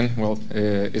 President. Well,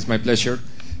 it's my pleasure.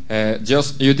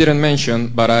 Just you didn't mention,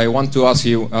 but I want to ask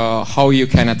you how you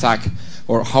can attack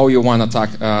or how you want to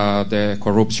attack the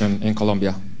corruption in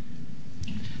Colombia.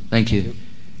 Thank you.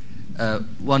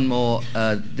 One more.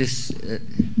 This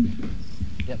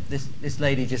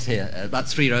lady just here, about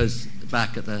 3 rows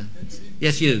back at the.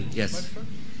 Yes, you. Yes.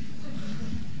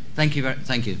 Thank you.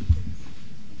 Thank you.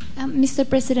 Mr.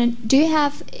 President, do you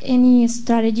have any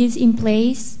strategies in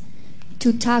place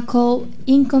to tackle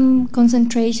income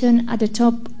concentration at the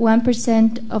top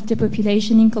 1% of the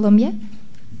population in Colombia?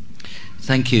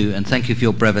 Thank you, and thank you for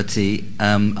your brevity.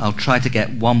 I'll try to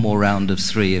get one more round of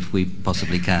 3 if we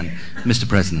possibly can. Mr.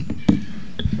 President.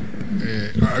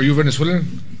 Are you Venezuelan?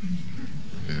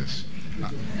 Yes.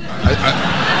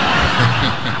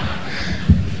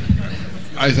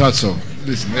 I thought so.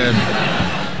 Listen,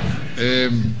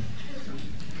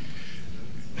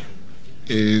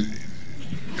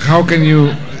 how can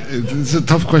you? It's a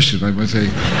tough question, I must say,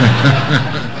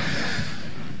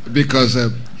 because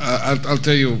I'll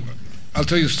tell you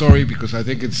a story, because I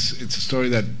think it's a story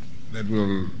that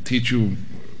will teach you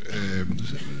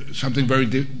something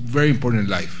very important in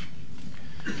life.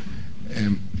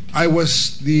 I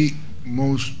was the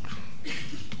most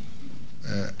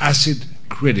acid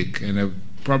critic and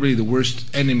probably the worst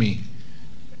enemy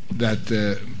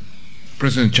that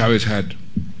President Chavez had.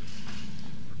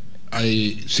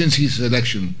 Since his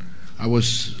election, I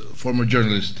was a former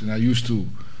journalist, and I used to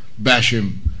bash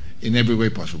him in every way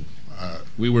possible.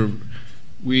 We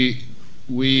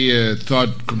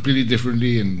thought completely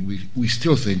differently, and we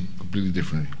still think completely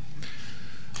differently.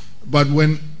 But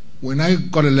when I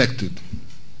got elected,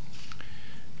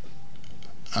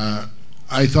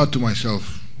 I thought to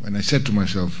myself, and I said to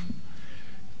myself,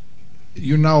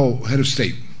 you're now head of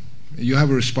state. You have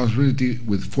a responsibility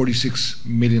with 46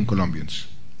 million Colombians.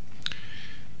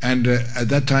 And at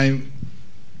that time,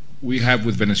 we have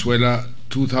with Venezuela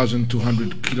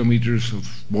 2,200 kilometers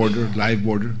of border, live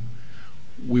border.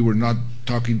 We were not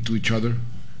talking to each other.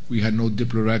 We had no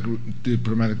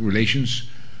diplomatic relations.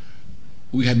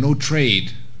 We had no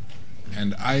trade.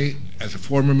 And I, as a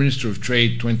former Minister of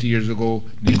Trade 20 years ago,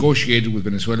 negotiated with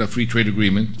Venezuela a free trade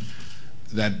agreement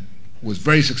that was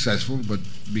very successful, but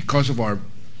because of our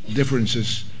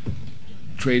differences,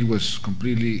 trade was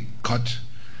completely cut.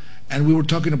 And we were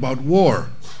talking about war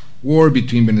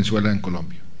between Venezuela and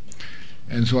Colombia.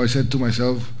 And so I said to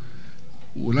myself,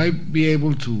 will I be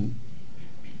able to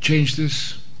change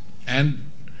this? And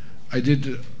I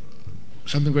did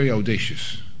something very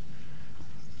audacious.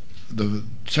 The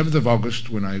 7th of August,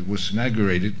 when I was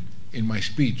inaugurated, in my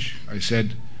speech, I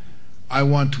said, I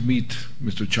want to meet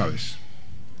Mr. Chavez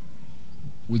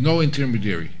with no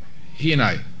intermediary, he and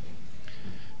I,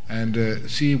 and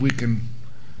see if we can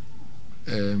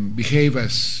behave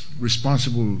as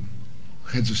responsible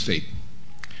heads of state.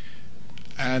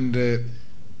 And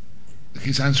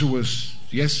his answer was,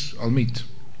 yes, I'll meet.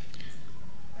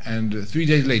 And 3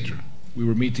 days later, we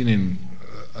were meeting in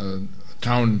a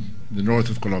town in the north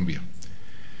of Colombia.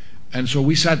 And so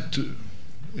we sat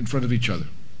in front of each other.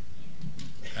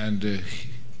 And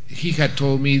he had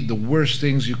told me the worst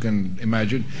things you can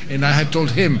imagine, and I had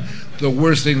told him the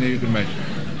worst thing that you can imagine.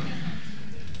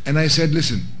 And I said,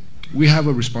 listen, we have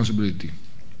a responsibility.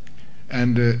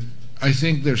 And I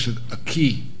think there's a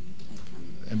key,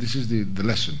 and this is the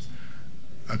lesson,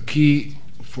 a key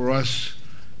for us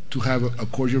to have a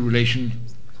cordial relation,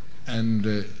 and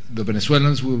the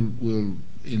Venezuelans will,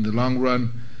 in the long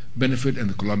run, benefit, and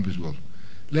the Colombians will.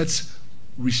 Let's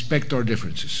respect our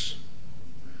differences.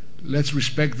 Let's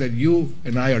respect that you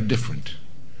and I are different,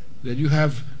 that you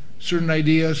have certain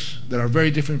ideas that are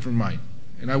very different from mine,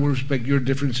 and I will respect your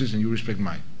differences and you respect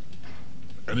mine.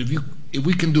 And if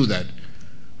we can do that,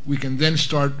 we can then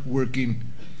start working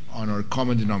on our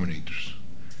common denominators.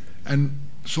 And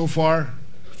so far,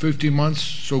 15 months,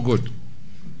 so good.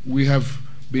 We have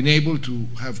been able to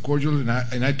have cordial, and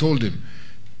I told him,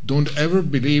 don't ever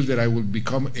believe that I will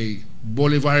become a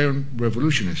Bolivarian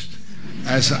revolutionist,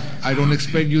 as I don't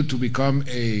expect you to become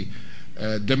a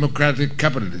democratic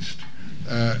capitalist.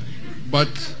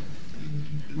 But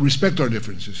respect our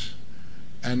differences,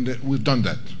 and we've done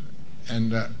that.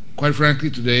 And quite frankly,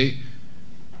 today,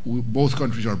 both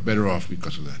countries are better off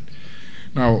because of that.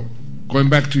 Now, going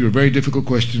back to your very difficult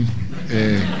question,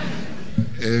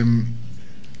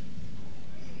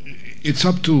 it's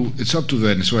up to the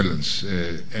Venezuelans,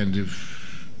 and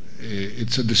if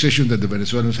it's a decision that the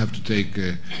Venezuelans have to take,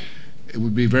 it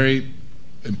would be very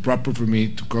improper for me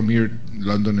to come here in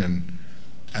London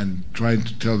and trying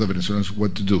to tell the Venezuelans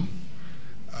what to do.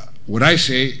 What I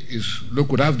say is,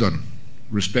 look what I've done,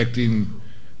 respecting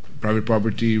private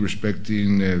property,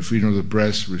 respecting freedom of the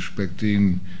press,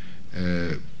 respecting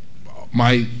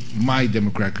my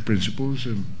democratic principles,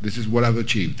 and this is what I've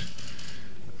achieved.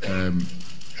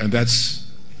 And that's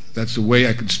the way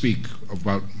I can speak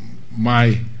about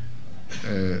my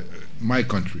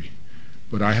country.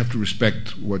 But I have to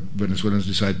respect what Venezuelans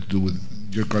decide to do with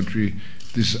your country.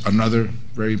 This is another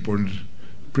very important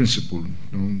principle.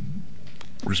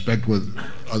 Respect what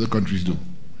other countries do.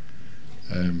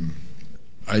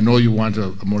 I know you want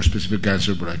a more specific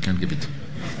answer, but I can't give it.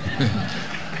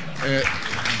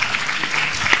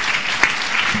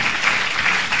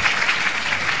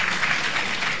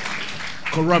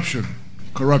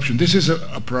 Corruption. This is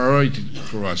a priority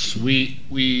for us. We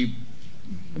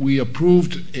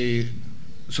approved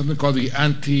something called the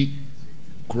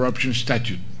Anti-Corruption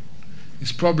Statute.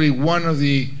 It's probably one of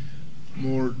the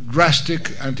more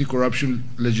drastic anti-corruption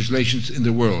legislations in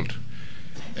the world.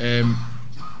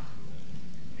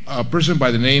 A person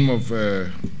by the name of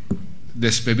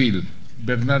Despeville,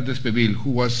 Bernard Despeville,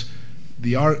 who was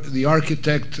the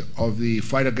architect of the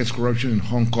fight against corruption in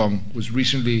Hong Kong, was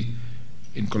recently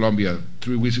in Colombia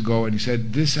 3 weeks ago, and he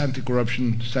said this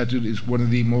anti-corruption statute is one of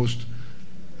the most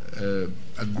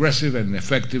aggressive and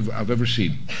effective I've ever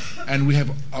seen. And we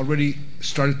have already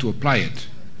started to apply it.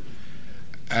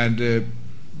 And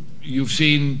you've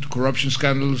seen corruption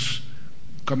scandals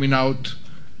coming out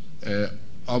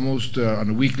almost on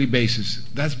a weekly basis.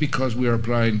 That's because we are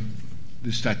applying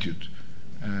this statute.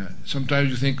 Sometimes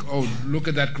you think, oh, look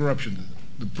at that corruption.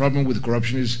 The problem with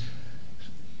corruption is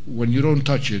when you don't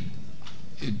touch it,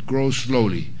 it grows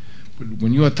slowly. But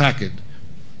when you attack it,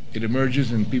 it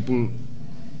emerges and people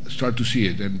start to see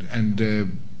it. And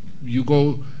you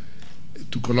go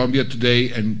to Colombia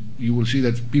today and you will see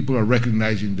that people are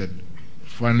recognizing that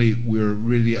finally we're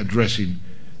really addressing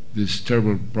this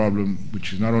terrible problem,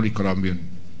 which is not only Colombian,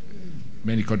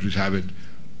 many countries have it,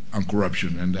 on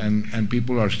corruption. And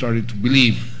people are starting to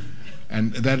believe.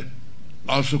 And that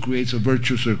also creates a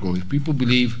virtuous circle. If people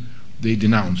believe, they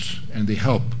denounce and they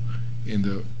help in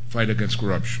the fight against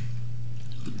corruption.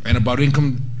 And about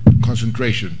income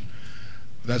concentration,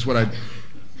 that's what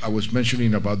I was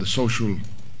mentioning about the social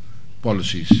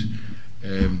policies.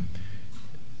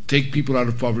 Take people out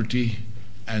of poverty,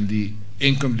 and the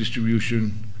income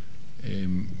distribution,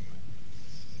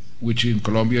 which in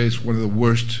Colombia is one of the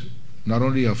worst, not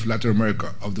only of Latin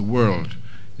America, of the world,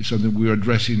 is something we are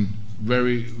addressing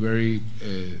very, very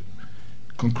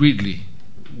concretely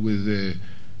with the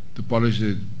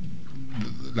policies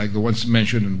like the ones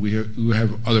mentioned, and we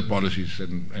have other policies,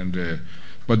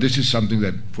 but this is something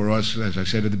that for us, as I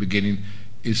said at the beginning,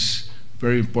 is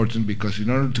very important, because in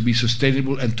order to be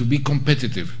sustainable and to be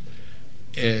competitive,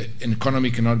 an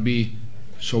economy cannot be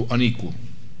so unequal.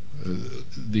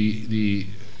 The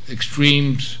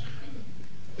extremes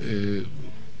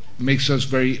makes us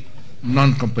very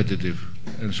non-competitive,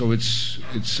 and so it's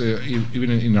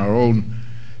even in our own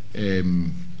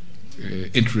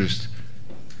interest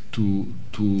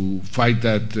to fight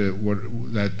that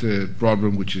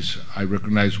problem, which is, I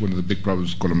recognize, one of the big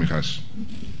problems Colombia has.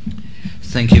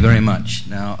 Thank you very much.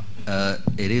 Now,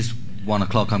 it is 1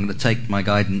 o'clock. I'm going to take my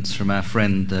guidance from our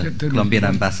friend, Colombian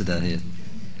ambassador here.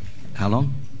 How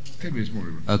long? 10 minutes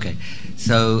more. Okay.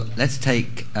 So let's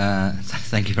take,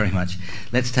 thank you very much.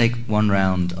 Let's take one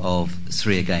round of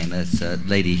three again. There's a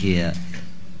lady here.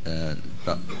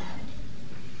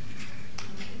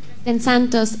 Then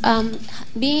Santos,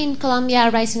 being Colombia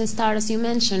a rising star, as you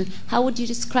mentioned, how would you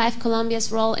describe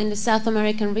Colombia's role in the South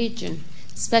American region,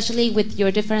 especially with your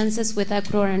differences with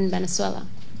Ecuador and Venezuela?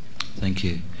 Thank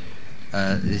you.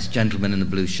 This gentleman in the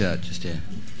blue shirt just here.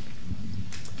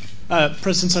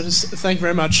 President Santos, thank you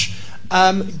very much.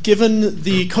 Given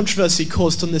the controversy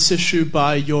caused on this issue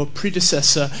by your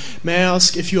predecessor, may I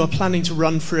ask if you are planning to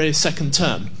run for a second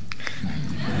term?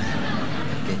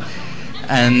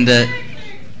 And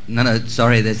no,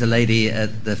 sorry, there's a lady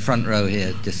at the front row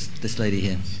here, just this lady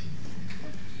here.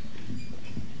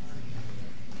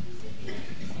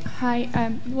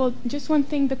 Hi. Well, just one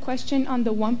thing. The question on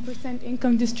the 1%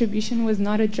 income distribution was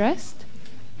not addressed.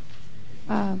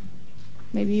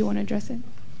 Maybe you want to address it?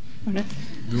 Or not?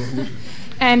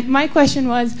 And my question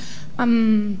was,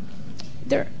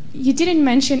 you didn't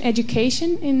mention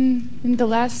education in the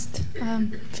last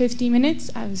 50 minutes.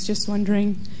 I was just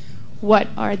wondering, what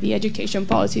are the education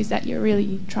policies that you're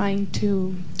really trying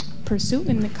to pursue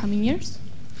in the coming years?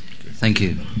 Thank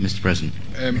you, Mr. President.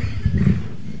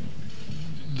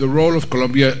 The role of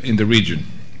Colombia in the region.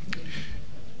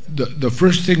 The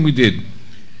first thing we did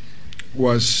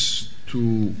was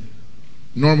to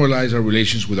normalize our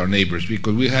relations with our neighbors,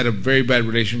 because we had a very bad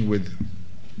relation with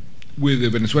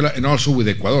Venezuela and also with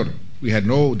Ecuador. We had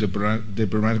no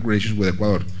diplomatic relations with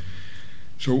Ecuador.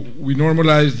 So we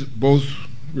normalized both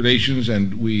relations,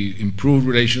 and we improved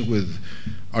relations with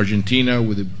Argentina,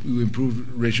 we improved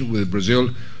relations with Brazil,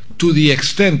 to the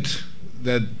extent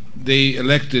that they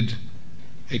elected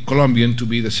a Colombian to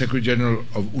be the Secretary General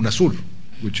of UNASUR,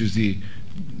 which is the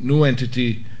new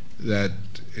entity that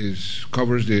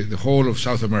covers the whole of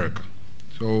South America.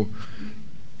 So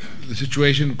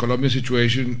the Colombian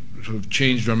situation sort of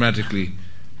changed dramatically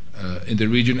in the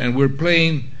region, and we're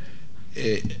playing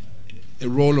a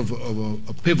role of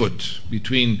a pivot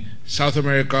between South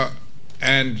America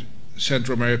and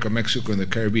Central America, Mexico, and the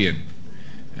Caribbean.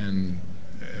 And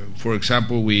for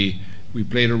example, we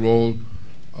played a role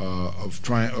of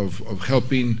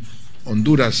helping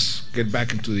Honduras get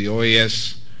back into the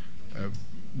OAS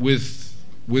with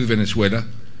Venezuela,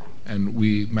 and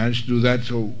we managed to do that.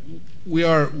 So we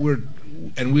are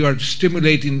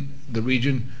stimulating the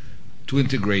region to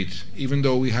integrate, even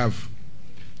though we have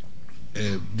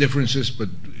differences, but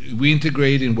we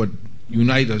integrate in what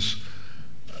unites us.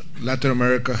 Latin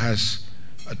America has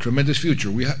a tremendous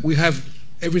future. We have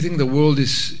everything the world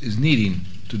is needing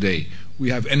today. We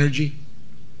have energy,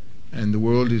 and the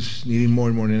world is needing more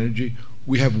and more energy.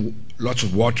 We have lots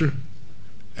of water,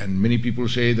 and many people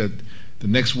say that the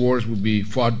next wars will be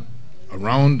fought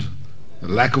around the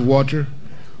lack of water.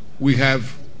 We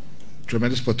have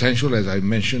tremendous potential, as I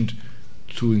mentioned,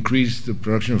 to increase the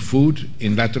production of food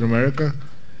in Latin America.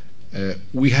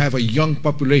 We have a young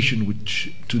population,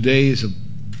 which today is a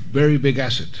very big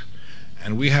asset,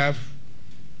 and we have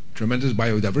tremendous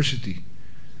biodiversity,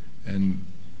 and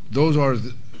those are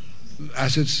the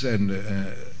assets and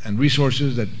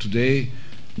resources that today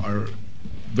are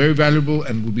very valuable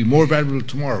and will be more valuable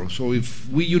tomorrow. So if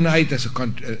we unite as a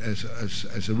country,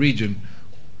 as a region,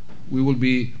 we will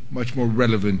be much more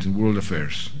relevant in world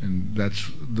affairs, and that's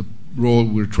the role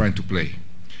we're trying to play.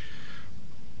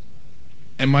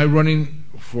 Am I running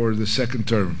for the second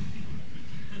term?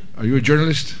 Are you a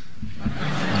journalist?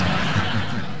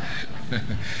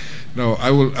 No, I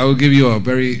will give you a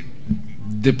very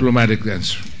diplomatic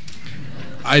answer.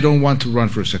 I don't want to run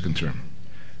for a second term,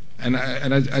 and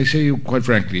I say you quite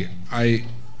frankly,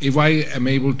 if I am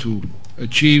able to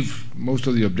achieve most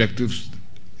of the objectives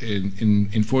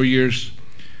in 4 years,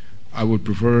 I would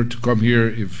prefer to come here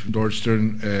if Lord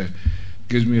Stern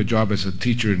gives me a job as a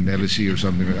teacher in LSE or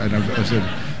something. And I said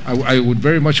I would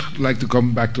very much like to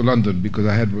come back to London, because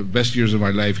I had the best years of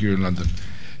my life here in London.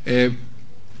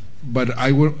 But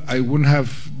I wouldn't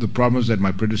have the problems that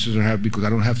my predecessor had, because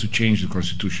I don't have to change the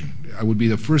Constitution. I would be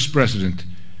the first president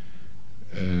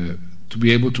to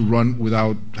be able to run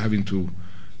without having to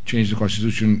change the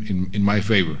Constitution in my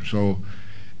favor. So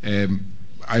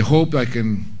I hope I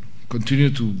can continue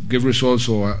to give results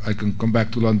so I can come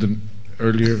back to London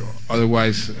earlier.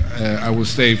 Otherwise, I will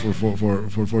stay for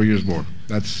 4 years more.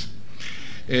 That's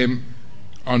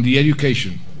on the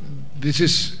education. This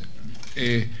is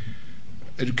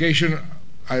education.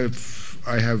 I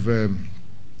have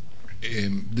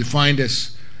defined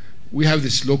as, we have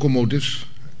these locomotives,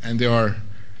 and they're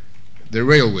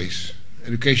railways.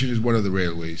 Education is one of the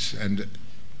railways, and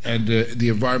the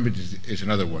environment is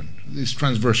another one. It's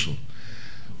transversal.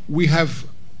 We have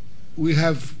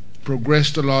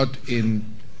progressed a lot in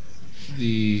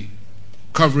the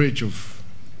coverage of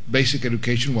basic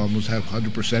education. We almost have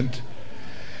 100%.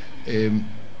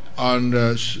 On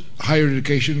higher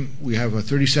education, we have a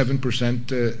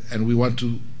 37%, and we want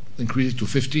to increase it to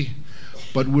 50%.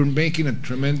 But we're making a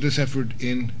tremendous effort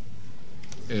in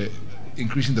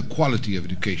increasing the quality of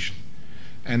education.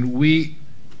 And we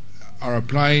are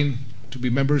applying to be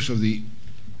members of the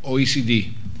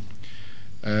OECD.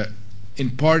 in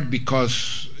part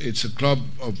because it's a club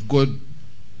of good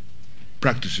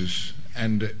practices,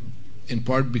 and in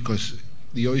part because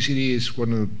the OECD is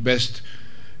one of the best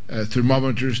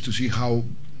thermometers to see how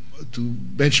to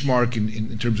benchmark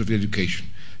in terms of education.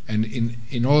 And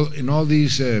in all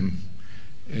these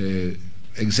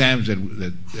exams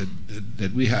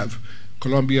that we have,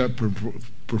 Colombia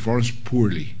performs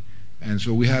poorly, and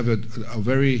so we have a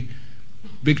very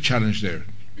big challenge there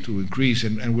to increase,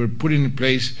 and we're putting in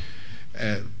place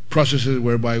processes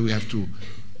whereby we have to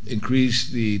increase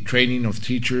the training of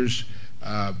teachers.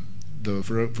 For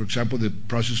example, the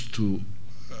process to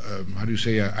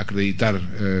acreditar,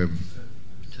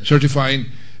 certifying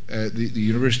the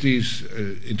universities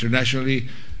internationally.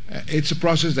 It's a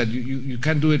process that you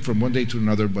can't do it from one day to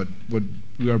another, but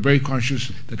we are very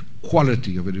conscious that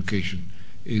quality of education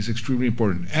is extremely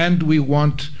important. And we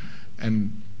want,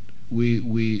 and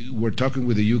we're talking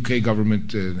with the UK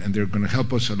government, and they're going to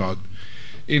help us a lot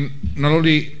in not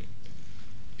only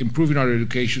improving our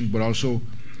education, but also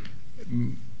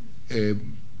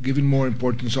giving more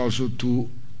importance also to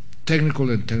technical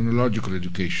and technological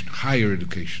education, higher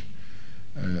education.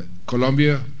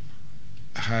 Colombia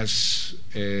has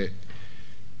a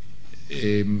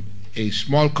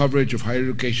small coverage of higher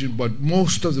education, but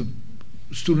most of the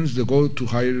students that go to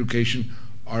higher education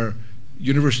are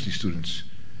university students.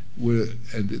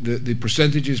 The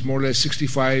percentage is more or less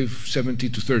 65, 70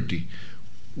 to 30.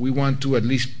 We want to at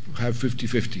least have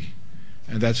 50-50,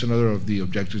 and that's another of the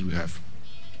objectives we have.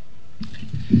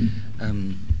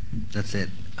 That's it.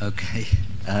 Okay.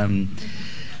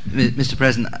 Mr.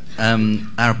 President,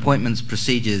 our appointments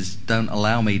procedures don't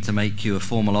allow me to make you a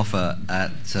formal offer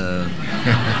at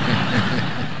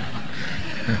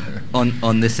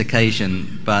on this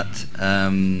occasion, but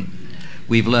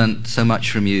we've learned so much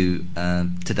from you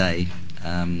today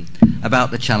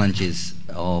about the challenges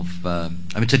of.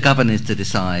 To govern is to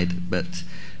decide, but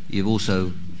you've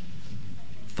also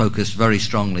focused very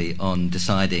strongly on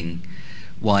deciding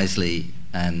wisely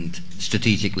and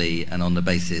strategically and on the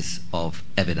basis of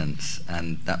evidence,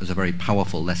 and that was a very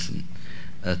powerful lesson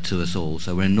to us all.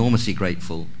 So we're enormously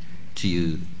grateful to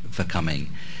you for coming.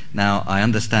 Now, I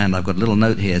understand I've got a little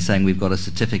note here saying we've got a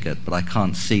certificate, but I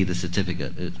can't see the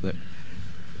certificate. Where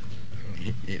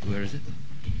is it?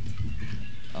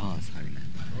 Oh, it's hiding there.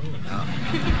 Oh.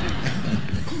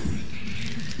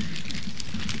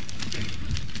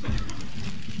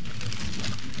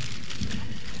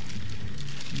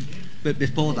 But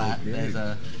before that, there's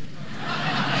a...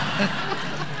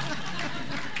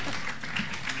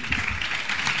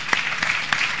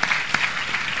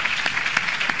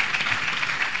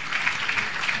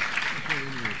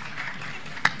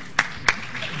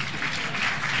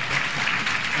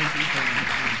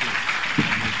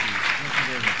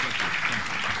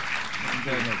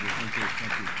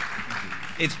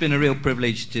 It's been a real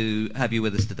privilege to have you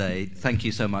with us today. Thank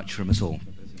you so much from us all.